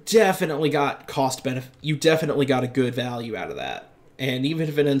 you definitely got cost benefit. You definitely got a good value out of that. And even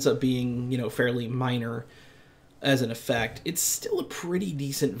if it ends up being, fairly minor as an effect, it's still a pretty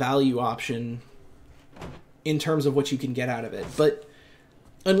decent value option in terms of what you can get out of it. But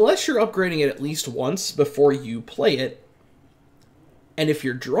unless you're upgrading it at least once before you play it, and if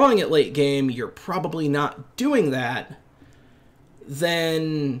you're drawing it late game, you're probably not doing that,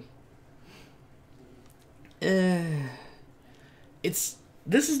 then this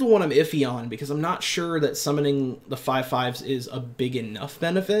is the one I'm iffy on, because I'm not sure that summoning the 5/5s is a big enough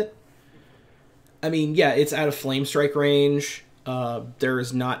benefit. I mean, yeah, it's out of Flame Strike range.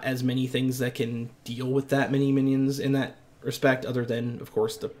 There's not as many things that can deal with that many minions in that respect, other than, of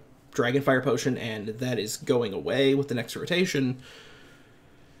course, the Dragonfire Potion, and that is going away with the next rotation.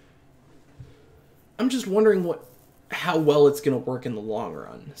 I'm just wondering how well it's going to work in the long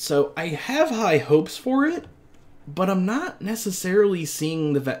run. So I have high hopes for it, but I'm not necessarily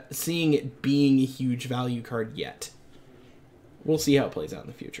seeing it being a huge value card yet. We'll see how it plays out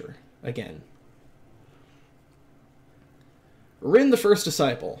in the future. Again, Rin the First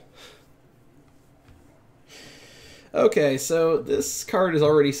Disciple. Okay, so this card is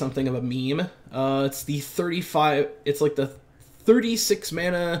already something of a meme. It's the 35. It's like the 36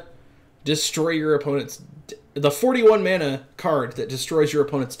 mana destroy your opponent's. The 41 mana card that destroys your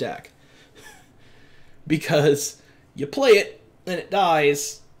opponent's deck. Because you play it and it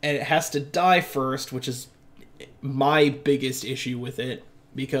dies, and it has to die first, which is my biggest issue with it,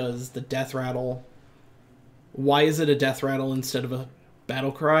 because the Death Rattle. Why is it a Death Rattle instead of a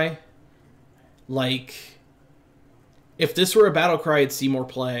Battle Cry? Like, if this were a Battle Cry, it'd see more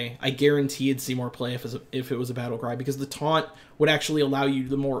play. I guarantee it'd see more play if it was a Battle Cry, because the taunt would actually allow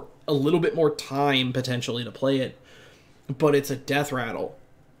you a little bit more time, potentially, to play it. But it's a Death Rattle.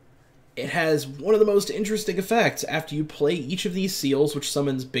 It has one of the most interesting effects. After you play each of these seals, which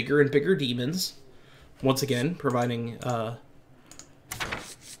summons bigger and bigger demons, once again, providing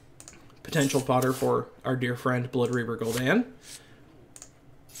potential fodder for our dear friend Blood Reaver Gul'dan.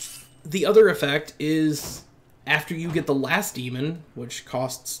 The other effect is, after you get the last demon, which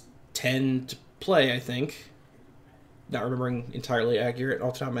costs 10 to play, I think. Not remembering entirely accurate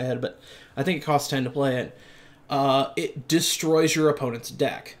off the top of my head, but I think it costs 10 to play it. It destroys your opponent's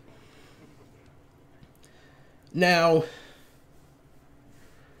deck. Now,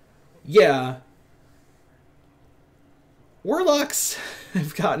 yeah, Warlocks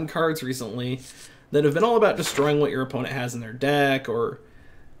have gotten cards recently that have been all about destroying what your opponent has in their deck, or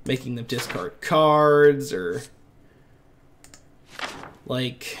making them discard cards, or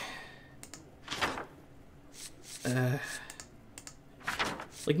like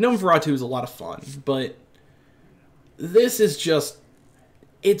Gnome-Veratu is a lot of fun, but this is just,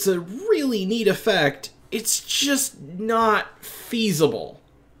 it's a really neat effect. It's just not feasible.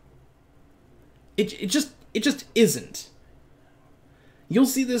 It just isn't. You'll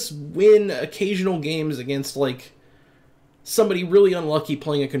see this win occasional games against, like, somebody really unlucky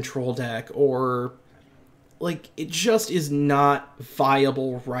playing a control deck, or, like, it just is not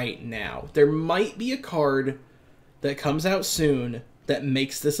viable right now. There might be a card that comes out soon that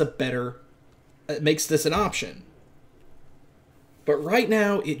makes this an option. But right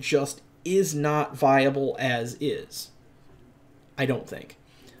now, it just is not viable as is. I don't think.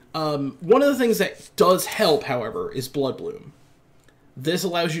 One of the things that does help, however, is Blood Bloom. This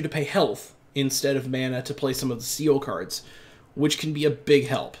allows you to pay health instead of mana to play some of the seal cards, which can be a big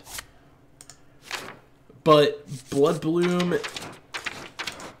help. But Blood Bloom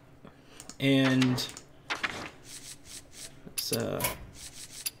and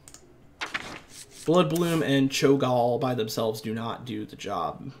Blood Bloom and Cho'Gall by themselves do not do the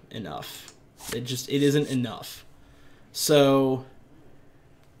job enough. It isn't enough. So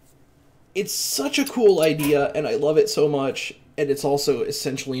it's such a cool idea, and I love it so much, and it's also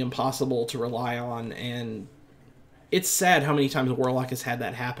essentially impossible to rely on, and it's sad how many times Warlock has had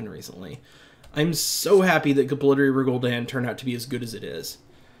that happen recently. I'm so happy that Gabludri Rigoldan turned out to be as good as it is.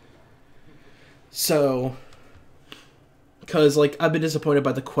 So, because, like, I've been disappointed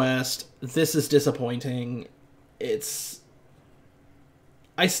by the quest. This is disappointing.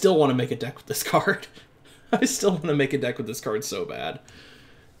 I still want to make a deck with this card. I still want to make a deck with this card so bad.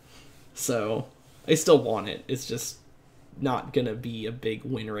 So, I still want it. It's just not going to be a big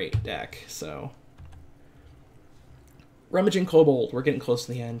win rate deck, so. Rummaging Kobold. We're getting close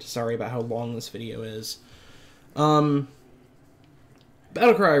to the end. Sorry about how long this video is. Battlecry.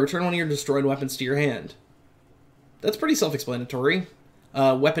 Return one of your destroyed weapons to your hand. That's pretty self-explanatory.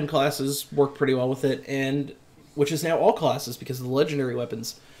 Weapon classes work pretty well with it, and which is now all classes because of the legendary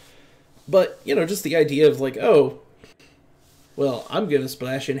weapons. But, you know, just the idea of like, oh, well, I'm going to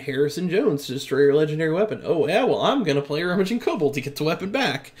splash in Harrison Jones to destroy your legendary weapon. Oh, yeah, well, I'm going to play Rummaging Kobold to get the weapon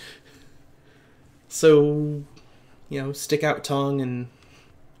back. So, you know, stick out tongue and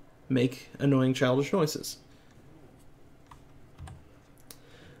make annoying childish noises.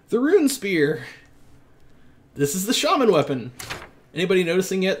 The Rune Spear. This is the Shaman weapon. Anybody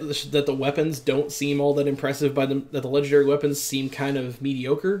noticing yet that the weapons don't seem all that impressive, that the legendary weapons seem kind of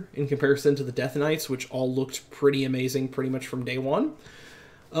mediocre in comparison to the Death Knights, which all looked pretty amazing pretty much from day one?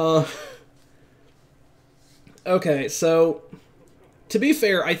 Okay, so to be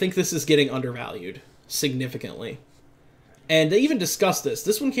fair, I think this is getting undervalued significantly. And they even discussed this.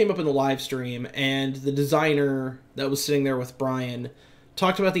 This one came up in the live stream, and the designer that was sitting there with Brian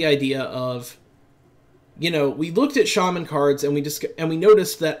talked about the idea of, you know, we looked at Shaman cards and we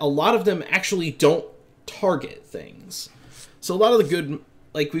noticed that a lot of them actually don't target things. So a lot of the good,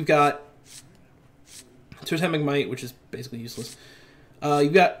 like we've got Totemic Might, which is basically useless.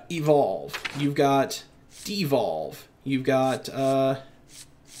 You've got Evolve. You've got Devolve. You've got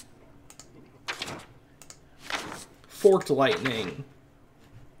Forked Lightning,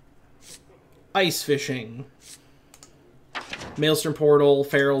 Ice Fishing, Maelstrom Portal,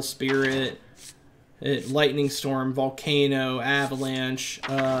 Feral Spirit, Lightning Storm, Volcano, Avalanche,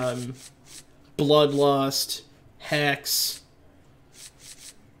 Bloodlust, Hex.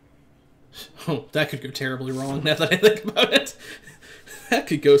 Oh, that could go terribly wrong now that I think about it. That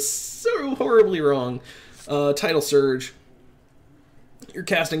could go so horribly wrong. Tidal Surge. You're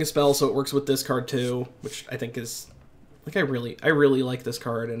casting a spell, so it works with this card too, which I think is... Like, I really like this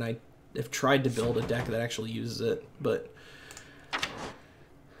card, and I have tried to build a deck that actually uses it, but...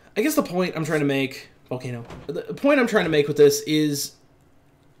 I guess the point I'm trying to make... Volcano. The point I'm trying to make with this is...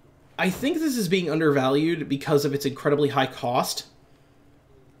 I think this is being undervalued because of its incredibly high cost.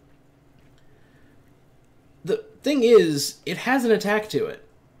 The thing is, it has an attack to it.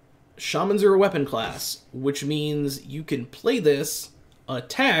 Shamans are a weapon class, which means you can play this,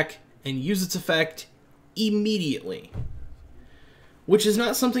 attack, and use its effect immediately. Which is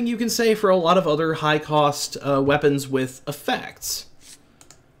not something you can say for a lot of other high-cost weapons with effects.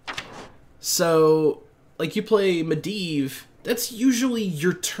 So, like, you play Medivh, that's usually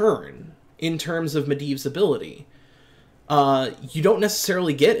your turn in terms of Medivh's ability. You don't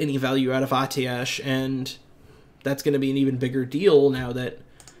necessarily get any value out of Atiash, and that's going to be an even bigger deal now that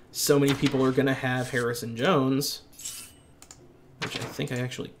so many people are going to have Harrison Jones. Which I think I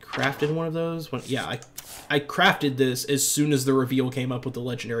actually crafted one of those. Yeah, I crafted this as soon as the reveal came up with the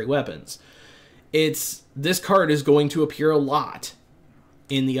legendary weapons. This card is going to appear a lot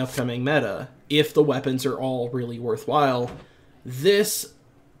in the upcoming meta if the weapons are all really worthwhile. This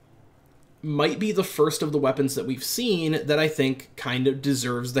might be the first of the weapons that we've seen that I think kind of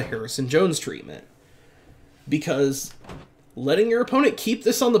deserves the Harrison Jones treatment. Because letting your opponent keep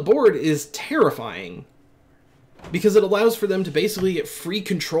this on the board is terrifying. Because it allows for them to basically get free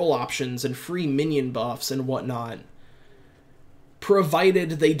control options and free minion buffs and whatnot.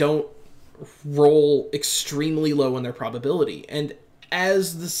 Provided they don't roll extremely low on their probability. And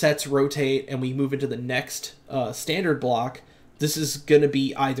as the sets rotate and we move into the next standard block, this is going to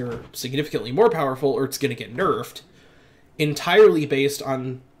be either significantly more powerful or it's going to get nerfed. Entirely based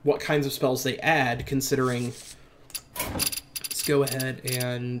on what kinds of spells they add, considering let's go ahead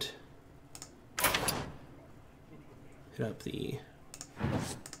and hit up the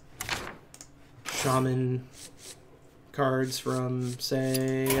Shaman cards from,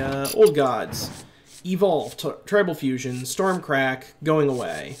 say, Old Gods. Evolve, Tribal Fusion, Stormcrack, going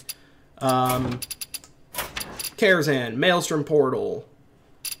away. Karazhan, Maelstrom Portal.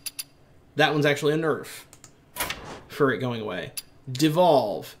 That one's actually a nerf for it going away.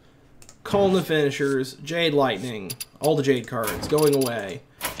 Devolve, Calm the Finishers, Jade Lightning, all the Jade cards going away.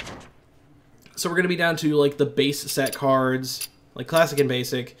 So we're going to be down to like the base set cards, like Classic and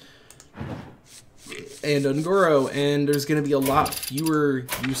Basic, and Ungoro, and there's going to be a lot fewer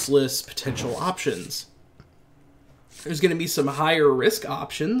useless potential options. There's going to be some higher risk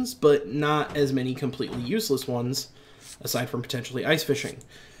options, but not as many completely useless ones, aside from potentially Ice Fishing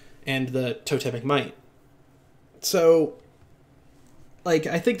and the Totemic Might. So, like,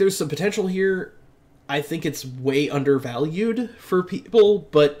 I think there's some potential here. I think it's way undervalued for people,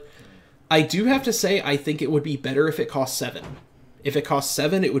 but I do have to say I think it would be better if it cost 7. If it cost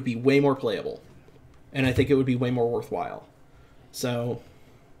 7, it would be way more playable. And I think it would be way more worthwhile. So,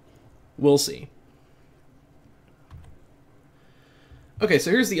 we'll see. Okay,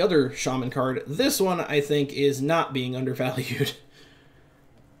 so here's the other Shaman card. This one, I think, is not being undervalued.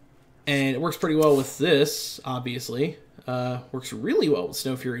 And it works pretty well with this, obviously. Works really well with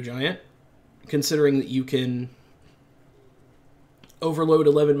Snow Fury Giant, considering that you can overload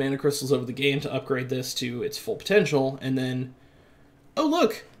 11 mana crystals over the game to upgrade this to its full potential, and then, oh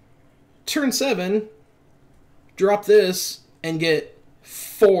look, turn 7, drop this, and get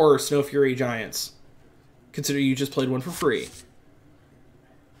 4 Snow Fury Giants. Consider you just played one for free.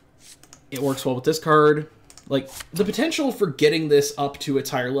 It works well with this card. Like, the potential for getting this up to its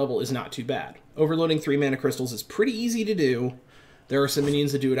higher level is not too bad. Overloading 3 mana crystals is pretty easy to do. There are some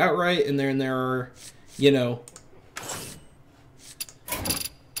minions that do it outright, and then there are, you know,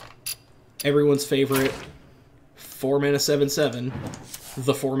 everyone's favorite 4 mana 7/7,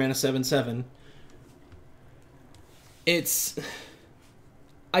 the 4 mana 7/7.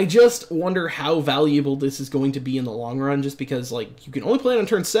 I just wonder how valuable this is going to be in the long run, just because, like, you can only play it on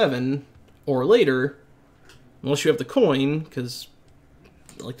turn 7 or later, unless you have the coin, because,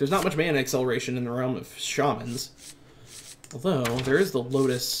 like, there's not much mana acceleration in the realm of Shamans. Although, there is the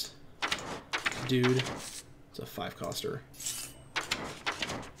Lotus dude. It's a 5-coster.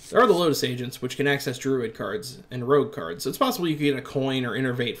 There are the Lotus Agents, which can access Druid cards and Rogue cards, so it's possible you could get a coin or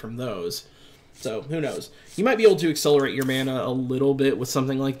Innervate from those. So, who knows. You might be able to accelerate your mana a little bit with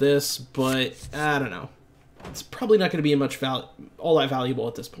something like this, but, I don't know. It's probably not going to be all that valuable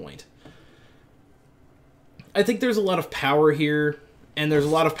at this point. I think there's a lot of power here, and there's a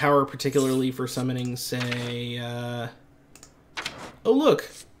lot of power particularly for summoning, say, oh look!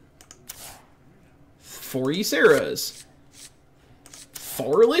 4 Yseras.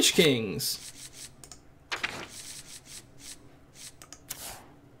 4 Lich Kings.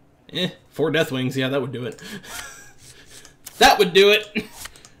 4 Deathwings, yeah, that would do it. That would do it!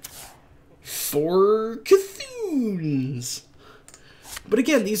 4 Cthulhu's. But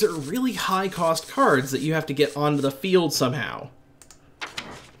again, these are really high-cost cards that you have to get onto the field somehow.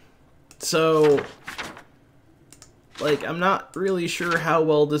 So, like, I'm not really sure how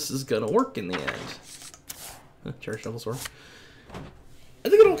well this is going to work in the end. Charged Double Sword. I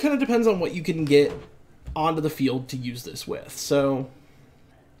think it all kind of depends on what you can get onto the field to use this with. So,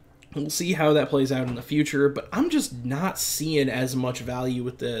 we'll see how that plays out in the future, but I'm just not seeing as much value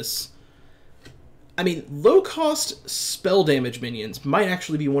with this. I mean, low-cost spell damage minions might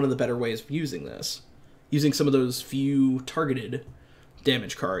actually be one of the better ways of using this. Using some of those few targeted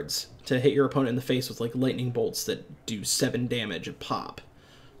damage cards to hit your opponent in the face with, like, lightning bolts that do 7 damage a pop.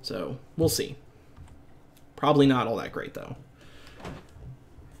 So, we'll see. Probably not all that great, though. I'm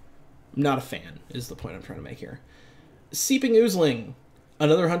not a fan, is the point I'm trying to make here. Seeping Oozling.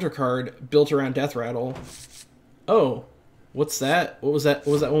 Another hunter card built around Death Rattle. Oh, what's that? What was that?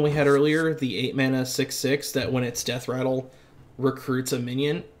 What was that one we had earlier? The 8 mana 6/6 that when it's Death Rattle recruits a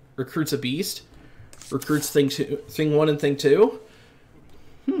minion, recruits a beast, recruits thing 1 and thing 2.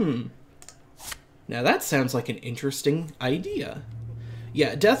 Now that sounds like an interesting idea.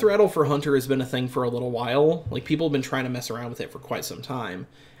 Yeah, Death Rattle for Hunter has been a thing for a little while. Like, people have been trying to mess around with it for quite some time.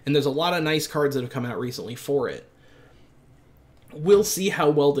 And there's a lot of nice cards that have come out recently for it. We'll see how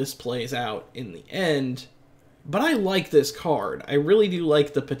well this plays out in the end. But I like this card. I really do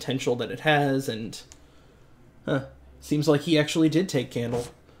like the potential that it has, and... seems like he actually did take Candle.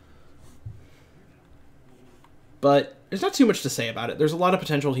 But there's not too much to say about it. There's a lot of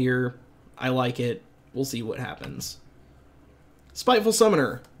potential here. I like it. We'll see what happens. Spiteful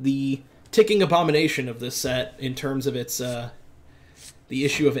Summoner, the ticking abomination of this set in terms of its the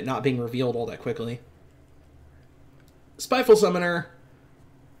issue of it not being revealed all that quickly. Spiteful Summoner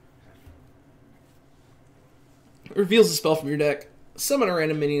reveals a spell from your deck. Summon a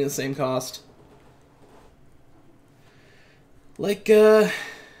random minion at the same cost. Like,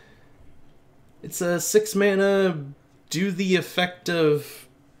 it's a 6 mana, do the effect of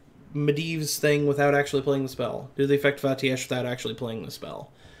Medivh's thing without actually playing the spell. Do the effect of Atiyesh without actually playing the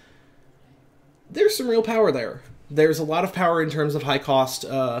spell. There's some real power there. There's a lot of power in terms of high cost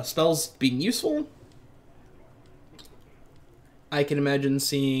spells being useful. I can imagine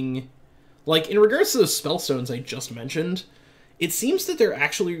seeing, like, in regards to those Spellstones I just mentioned, it seems that they're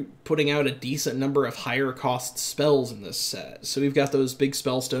actually putting out a decent number of higher cost spells in this set. So we've got those big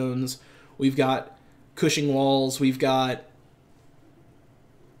Spellstones, we've got Cushing Walls, we've got,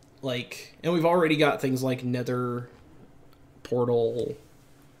 like, and we've already got things like Nether Portal,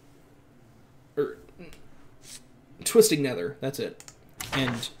 or Twisting Nether, that's it.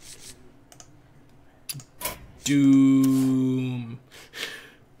 And Doom.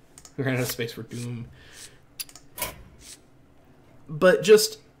 We ran out of space for Doom. But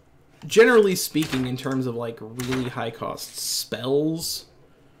just generally speaking, in terms of like really high cost spells,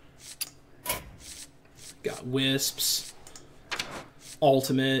 got Wisps,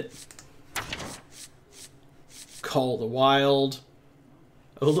 Ultimate, Call the Wild.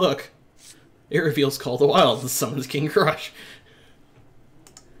 Oh look, it reveals Call the Wild, the summons King Crush.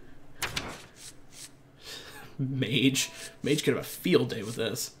 Mage could have a field day with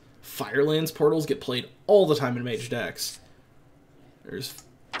this. Firelands portals get played all the time in Mage decks. There's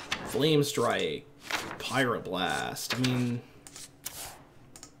Flame Strike, Pyroblast. I mean,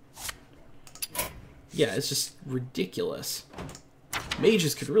 yeah, it's just ridiculous.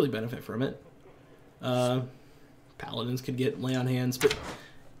 Mages could really benefit from it. Paladins could get lay on hands, but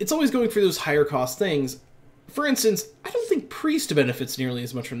it's always going for those higher cost things. For instance, I don't think Priest benefits nearly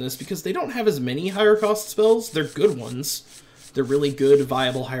as much from this because they don't have as many higher cost spells. They're good ones. They're really good,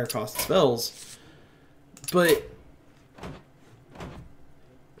 viable, higher cost spells. But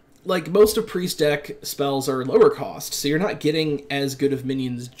like, most of Priest deck spells are lower cost, so you're not getting as good of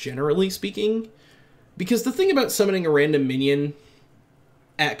minions generally speaking. Because the thing about summoning a random minion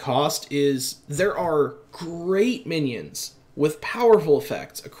at cost is there are great minions with powerful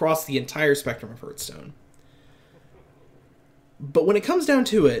effects across the entire spectrum of Hearthstone. But when it comes down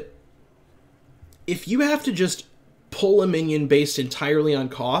to it, if you have to just pull a minion based entirely on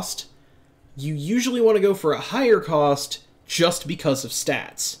cost, you usually want to go for a higher cost just because of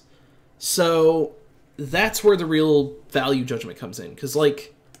stats. So that's where the real value judgment comes in. Because,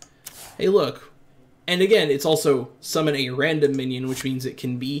 like, hey, look. And again, it's also summon a random minion, which means it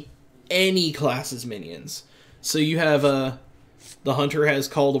can be any class's minions. So you have, the Hunter has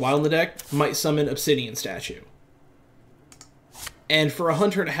Call the Wild in the deck, might summon Obsidian Statue. And for a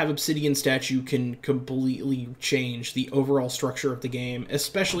Hunter to have Obsidian Statue can completely change the overall structure of the game,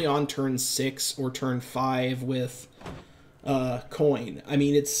 especially on turn 6 or turn 5 with Coin. I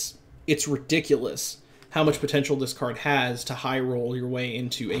mean, it's ridiculous how much potential this card has to high roll your way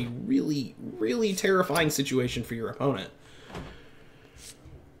into a really, really terrifying situation for your opponent.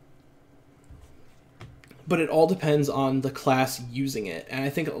 But it all depends on the class using it. And I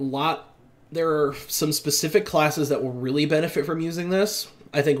think there are some specific classes that will really benefit from using this.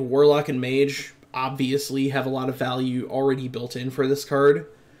 I think Warlock and Mage obviously have a lot of value already built in for this card.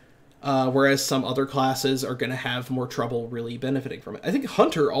 Whereas some other classes are going to have more trouble really benefiting from it. I think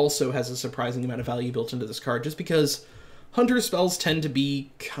Hunter also has a surprising amount of value built into this card, just because Hunter spells tend to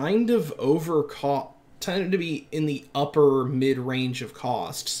be kind of tend to be in the upper mid-range of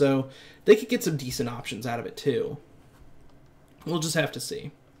cost, so they could get some decent options out of it too. We'll just have to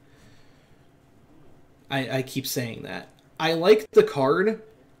see. I keep saying that. I like the card,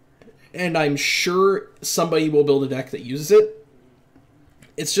 and I'm sure somebody will build a deck that uses it.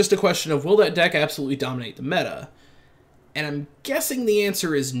 It's just a question of, will that deck absolutely dominate the meta? And I'm guessing the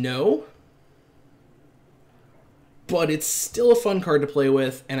answer is no. But it's still a fun card to play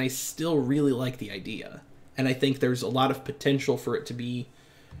with, and I still really like the idea. And I think there's a lot of potential for it to be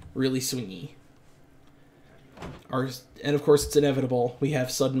really swingy. And of course, it's inevitable. We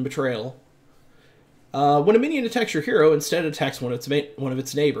have Sudden Betrayal. When a minion attacks your hero, instead it attacks one of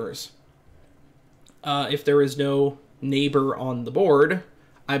its neighbors. If there is no neighbor on the board,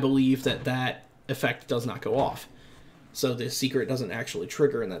 I believe that effect does not go off. So the secret doesn't actually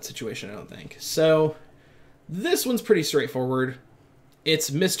trigger in that situation, I don't think. So this one's pretty straightforward.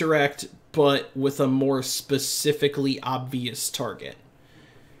 It's misdirect, but with a more specifically obvious target.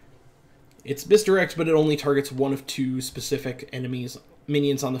 It's misdirect, but it only targets one of two specific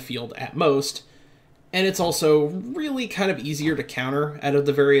minions on the field at most. And it's also really kind of easier to counter out of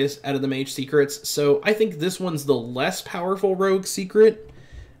the mage secrets. So I think this one's the less powerful rogue secret.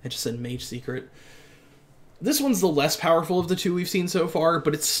 I just said mage secret. This one's the less powerful of the two we've seen so far,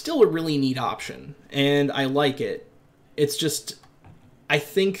 but it's still a really neat option. And I like it. It's just, I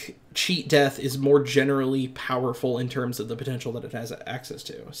think Cheat Death is more generally powerful in terms of the potential that it has access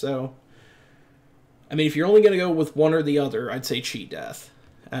to. So, I mean, if you're only going to go with one or the other, I'd say Cheat Death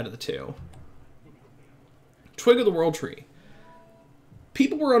out of the two. Twig of the World Tree.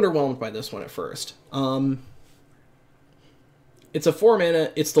 People were underwhelmed by this one at first. It's a 4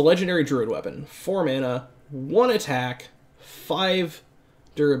 mana, it's the legendary Druid weapon. 4 mana, 1 attack, 5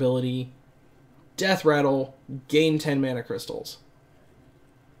 durability, death rattle, gain 10 mana crystals.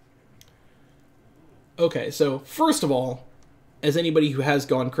 Okay, so first of all, as anybody who has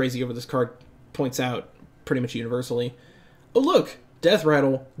gone crazy over this card points out pretty much universally, oh look, death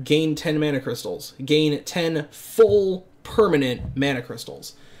rattle, gain 10 mana crystals. Gain 10 full permanent mana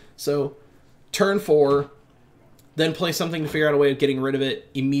crystals. So, turn 4, then play something to figure out a way of getting rid of it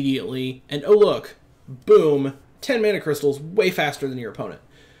immediately, and oh look, boom, 10 mana crystals way faster than your opponent.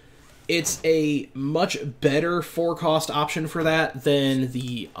 It's a much better 4-cost option for that than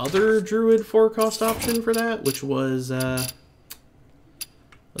the other Druid 4-cost option for that, which was, let's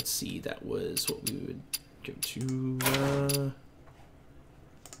see, that was what we would go to,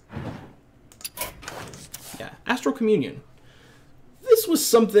 yeah, Astral Communion. This was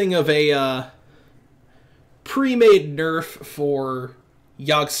something of a pre-made nerf for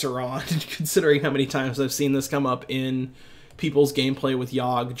Yogg-Saron, considering how many times I've seen this come up in people's gameplay with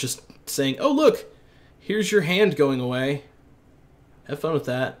Yogg, just saying, oh look, here's your hand going away. Have fun with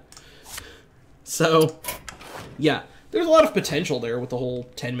that. So, yeah, there's a lot of potential there with the whole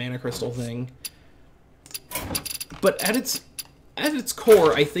 10 mana crystal thing. But at its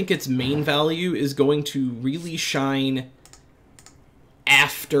core, I think its main value is going to really shine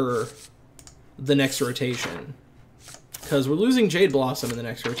after the next rotation. Because we're losing Jade Blossom in the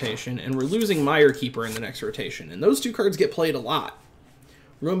next rotation, and we're losing Mire Keeper in the next rotation. And those two cards get played a lot.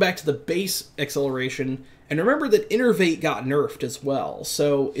 We're going back to the base acceleration, and remember that Innervate got nerfed as well,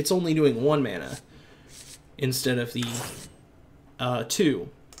 so it's only doing 1 mana instead of the 2.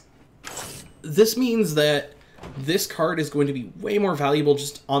 This means that this card is going to be way more valuable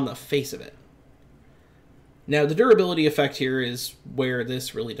just on the face of it. Now, the durability effect here is where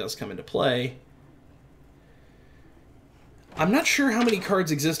this really does come into play. I'm not sure how many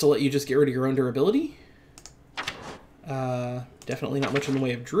cards exist to let you just get rid of your own durability. Definitely not much in the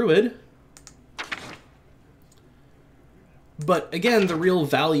way of Druid. But again, the real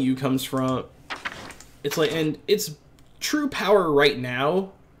value comes from... It's like, and its true power right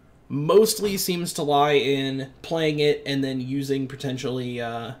now mostly seems to lie in playing it and then using potentially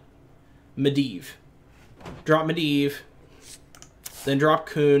Medivh. Drop Medivh, then drop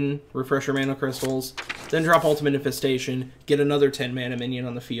Kun, refresh your mana crystals, then drop Ultimate Infestation, get another 10 mana minion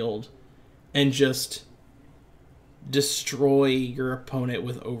on the field, and just destroy your opponent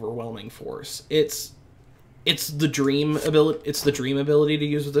with overwhelming force. It's the dream ability to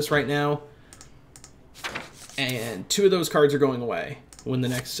use with this right now. And 2 of those cards are going away when the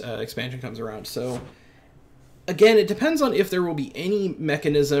next expansion comes around. So again, it depends on if there will be any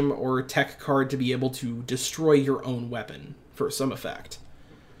mechanism or tech card to be able to destroy your own weapon for some effect.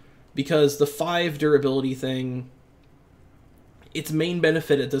 Because the 5 durability thing, its main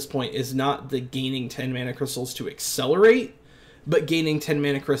benefit at this point is not the gaining 10 mana crystals to accelerate, but gaining 10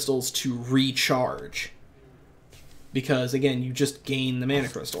 mana crystals to recharge. Because, again, you just gain the mana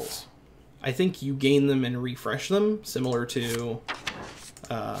crystals. I think you gain them and refresh them, similar to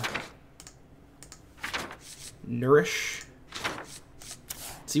Nourish.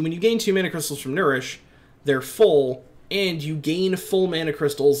 See, when you gain 2 mana crystals from Nourish, they're full, and you gain full mana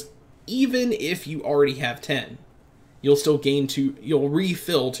crystals even if you already have 10. You'll still gain 2, you'll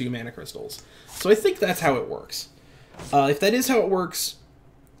refill 2 mana crystals. So I think that's how it works. If that is how it works,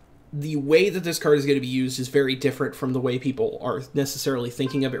 the way that this card is going to be used is very different from the way people are necessarily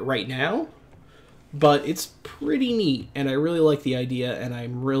thinking of it right now. But it's pretty neat, and I really like the idea, and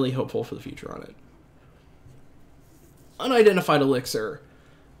I'm really hopeful for the future on it. Unidentified Elixir.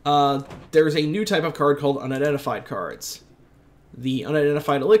 There's a new type of card called Unidentified cards. The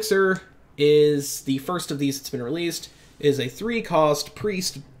Unidentified Elixir is the first of these that's been released. It is a 3-cost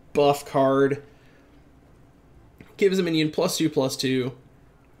Priest buff card. Gives a minion +2/+2.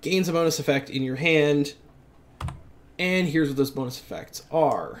 Gains a bonus effect in your hand. And here's what those bonus effects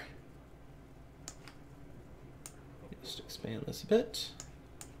are. Just expand this a bit.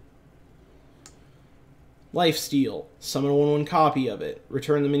 Lifesteal. Summon a 1/1 copy of it.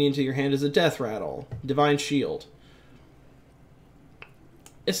 Return the minion to your hand as a death rattle. Divine Shield.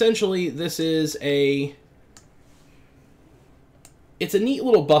 Essentially, this is a... It's a neat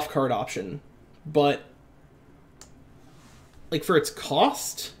little buff card option, but... like, for its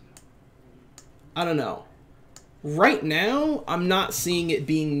cost? I don't know. Right now, I'm not seeing it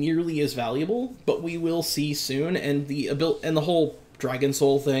being nearly as valuable, but we will see soon, and the whole Dragon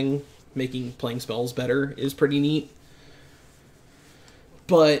Soul thing, making playing spells better, is pretty neat.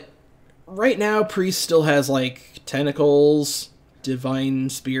 But right now, Priest still has, like, Tentacles,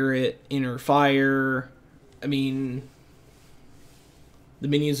 Divine Spirit, Inner Fire. I mean, the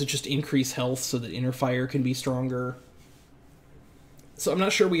minions that just increase health so that Inner Fire can be stronger. So I'm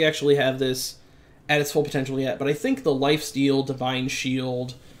not sure we actually have this at its full potential yet, but I think the Lifesteal, Divine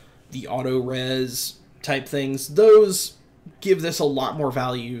Shield, the auto-res type things, those give this a lot more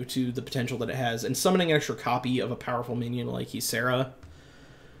value to the potential that it has. And summoning an extra copy of a powerful minion like Ysera,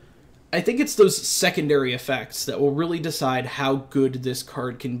 I think it's those secondary effects that will really decide how good this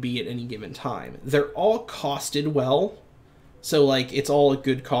card can be at any given time. They're all costed well, so like it's all a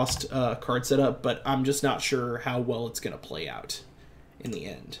good cost card setup, but I'm just not sure how well it's going to play out in the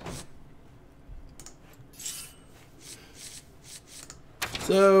end.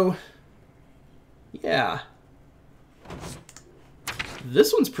 So, yeah.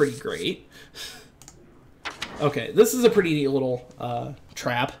 This one's pretty great. Okay, this is a pretty neat little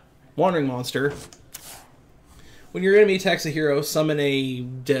trap. Wandering Monster. When your enemy attacks a hero, summon a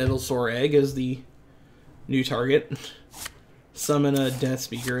Devilsaur Egg as the new target. Summon a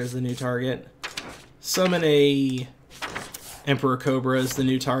Deathspeaker as the new target. Summon a Emperor Cobra as the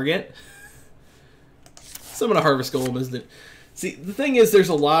new target. Summon a Harvest Golem as the... See, the thing is, there's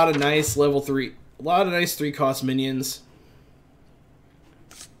a lot of nice level 3... A lot of nice 3-cost minions.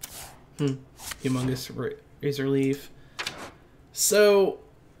 Humongous Razor Leaf. So...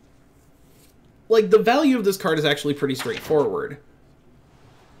 like, the value of this card is actually pretty straightforward.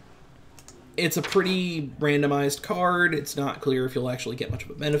 It's a pretty randomized card. It's not clear if you'll actually get much of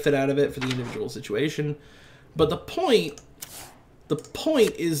a benefit out of it for the individual situation. But the point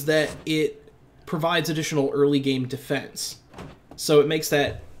is that it provides additional early game defense. So it makes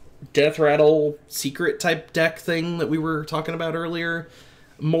that Death Rattle secret type deck thing that we were talking about earlier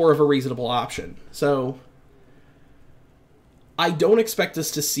more of a reasonable option. So I don't expect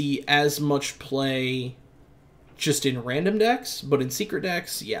us to see as much play just in random decks, but in secret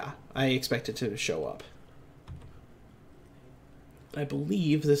decks, yeah, I expect it to show up. I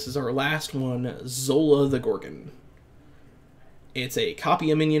believe this is our last one, Zola the Gorgon. It's a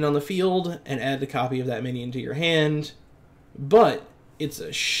copy a minion on the field and add a copy of that minion to your hand, but it's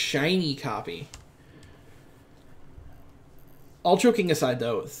a shiny copy. All joking aside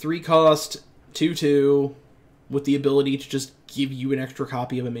though, 3-cost, 2/2, with the ability to just give you an extra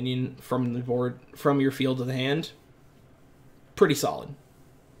copy of a minion from the board, from your field to the hand. Pretty solid.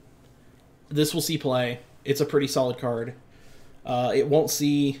 This will see play. It's a pretty solid card. It'll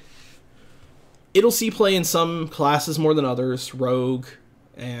see play in some classes more than others. Rogue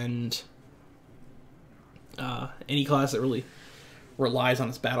and any class that really relies on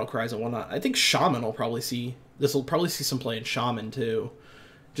its battle cries and whatnot. I think Shaman will probably see... This will probably see some play in Shaman too.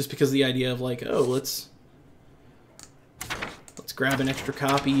 Just because of the idea of like, oh, let's grab an extra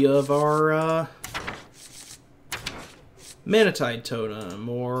copy of our Manatide Totem,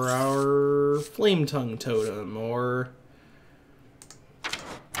 or our Flame Tongue Totem, or...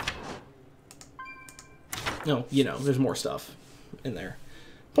 No, you know, there's more stuff in there.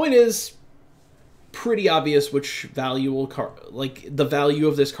 Point is, pretty obvious which value will... like, the value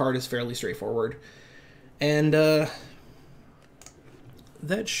of this card is fairly straightforward. And,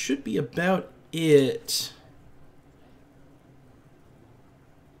 that should be about it.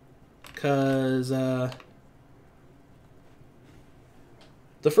 Because, the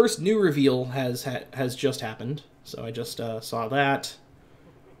first new reveal has just happened, so I just saw that.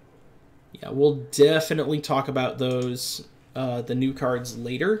 Yeah, we'll definitely talk about those, the new cards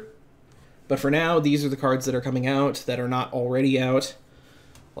later. But for now, these are the cards that are coming out that are not already out,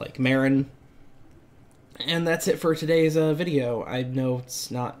 like Marin. And that's it for today's video. I know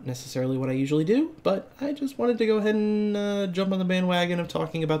it's not necessarily what I usually do, but I just wanted to go ahead and jump on the bandwagon of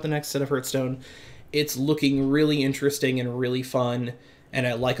talking about the next set of Hearthstone. It's looking really interesting and really fun, and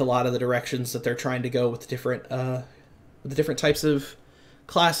I like a lot of the directions that they're trying to go with the different types of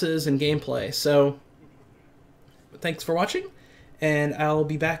classes and gameplay. So, thanks for watching, and I'll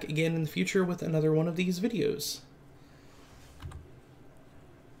be back again in the future with another one of these videos.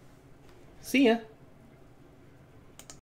 See ya!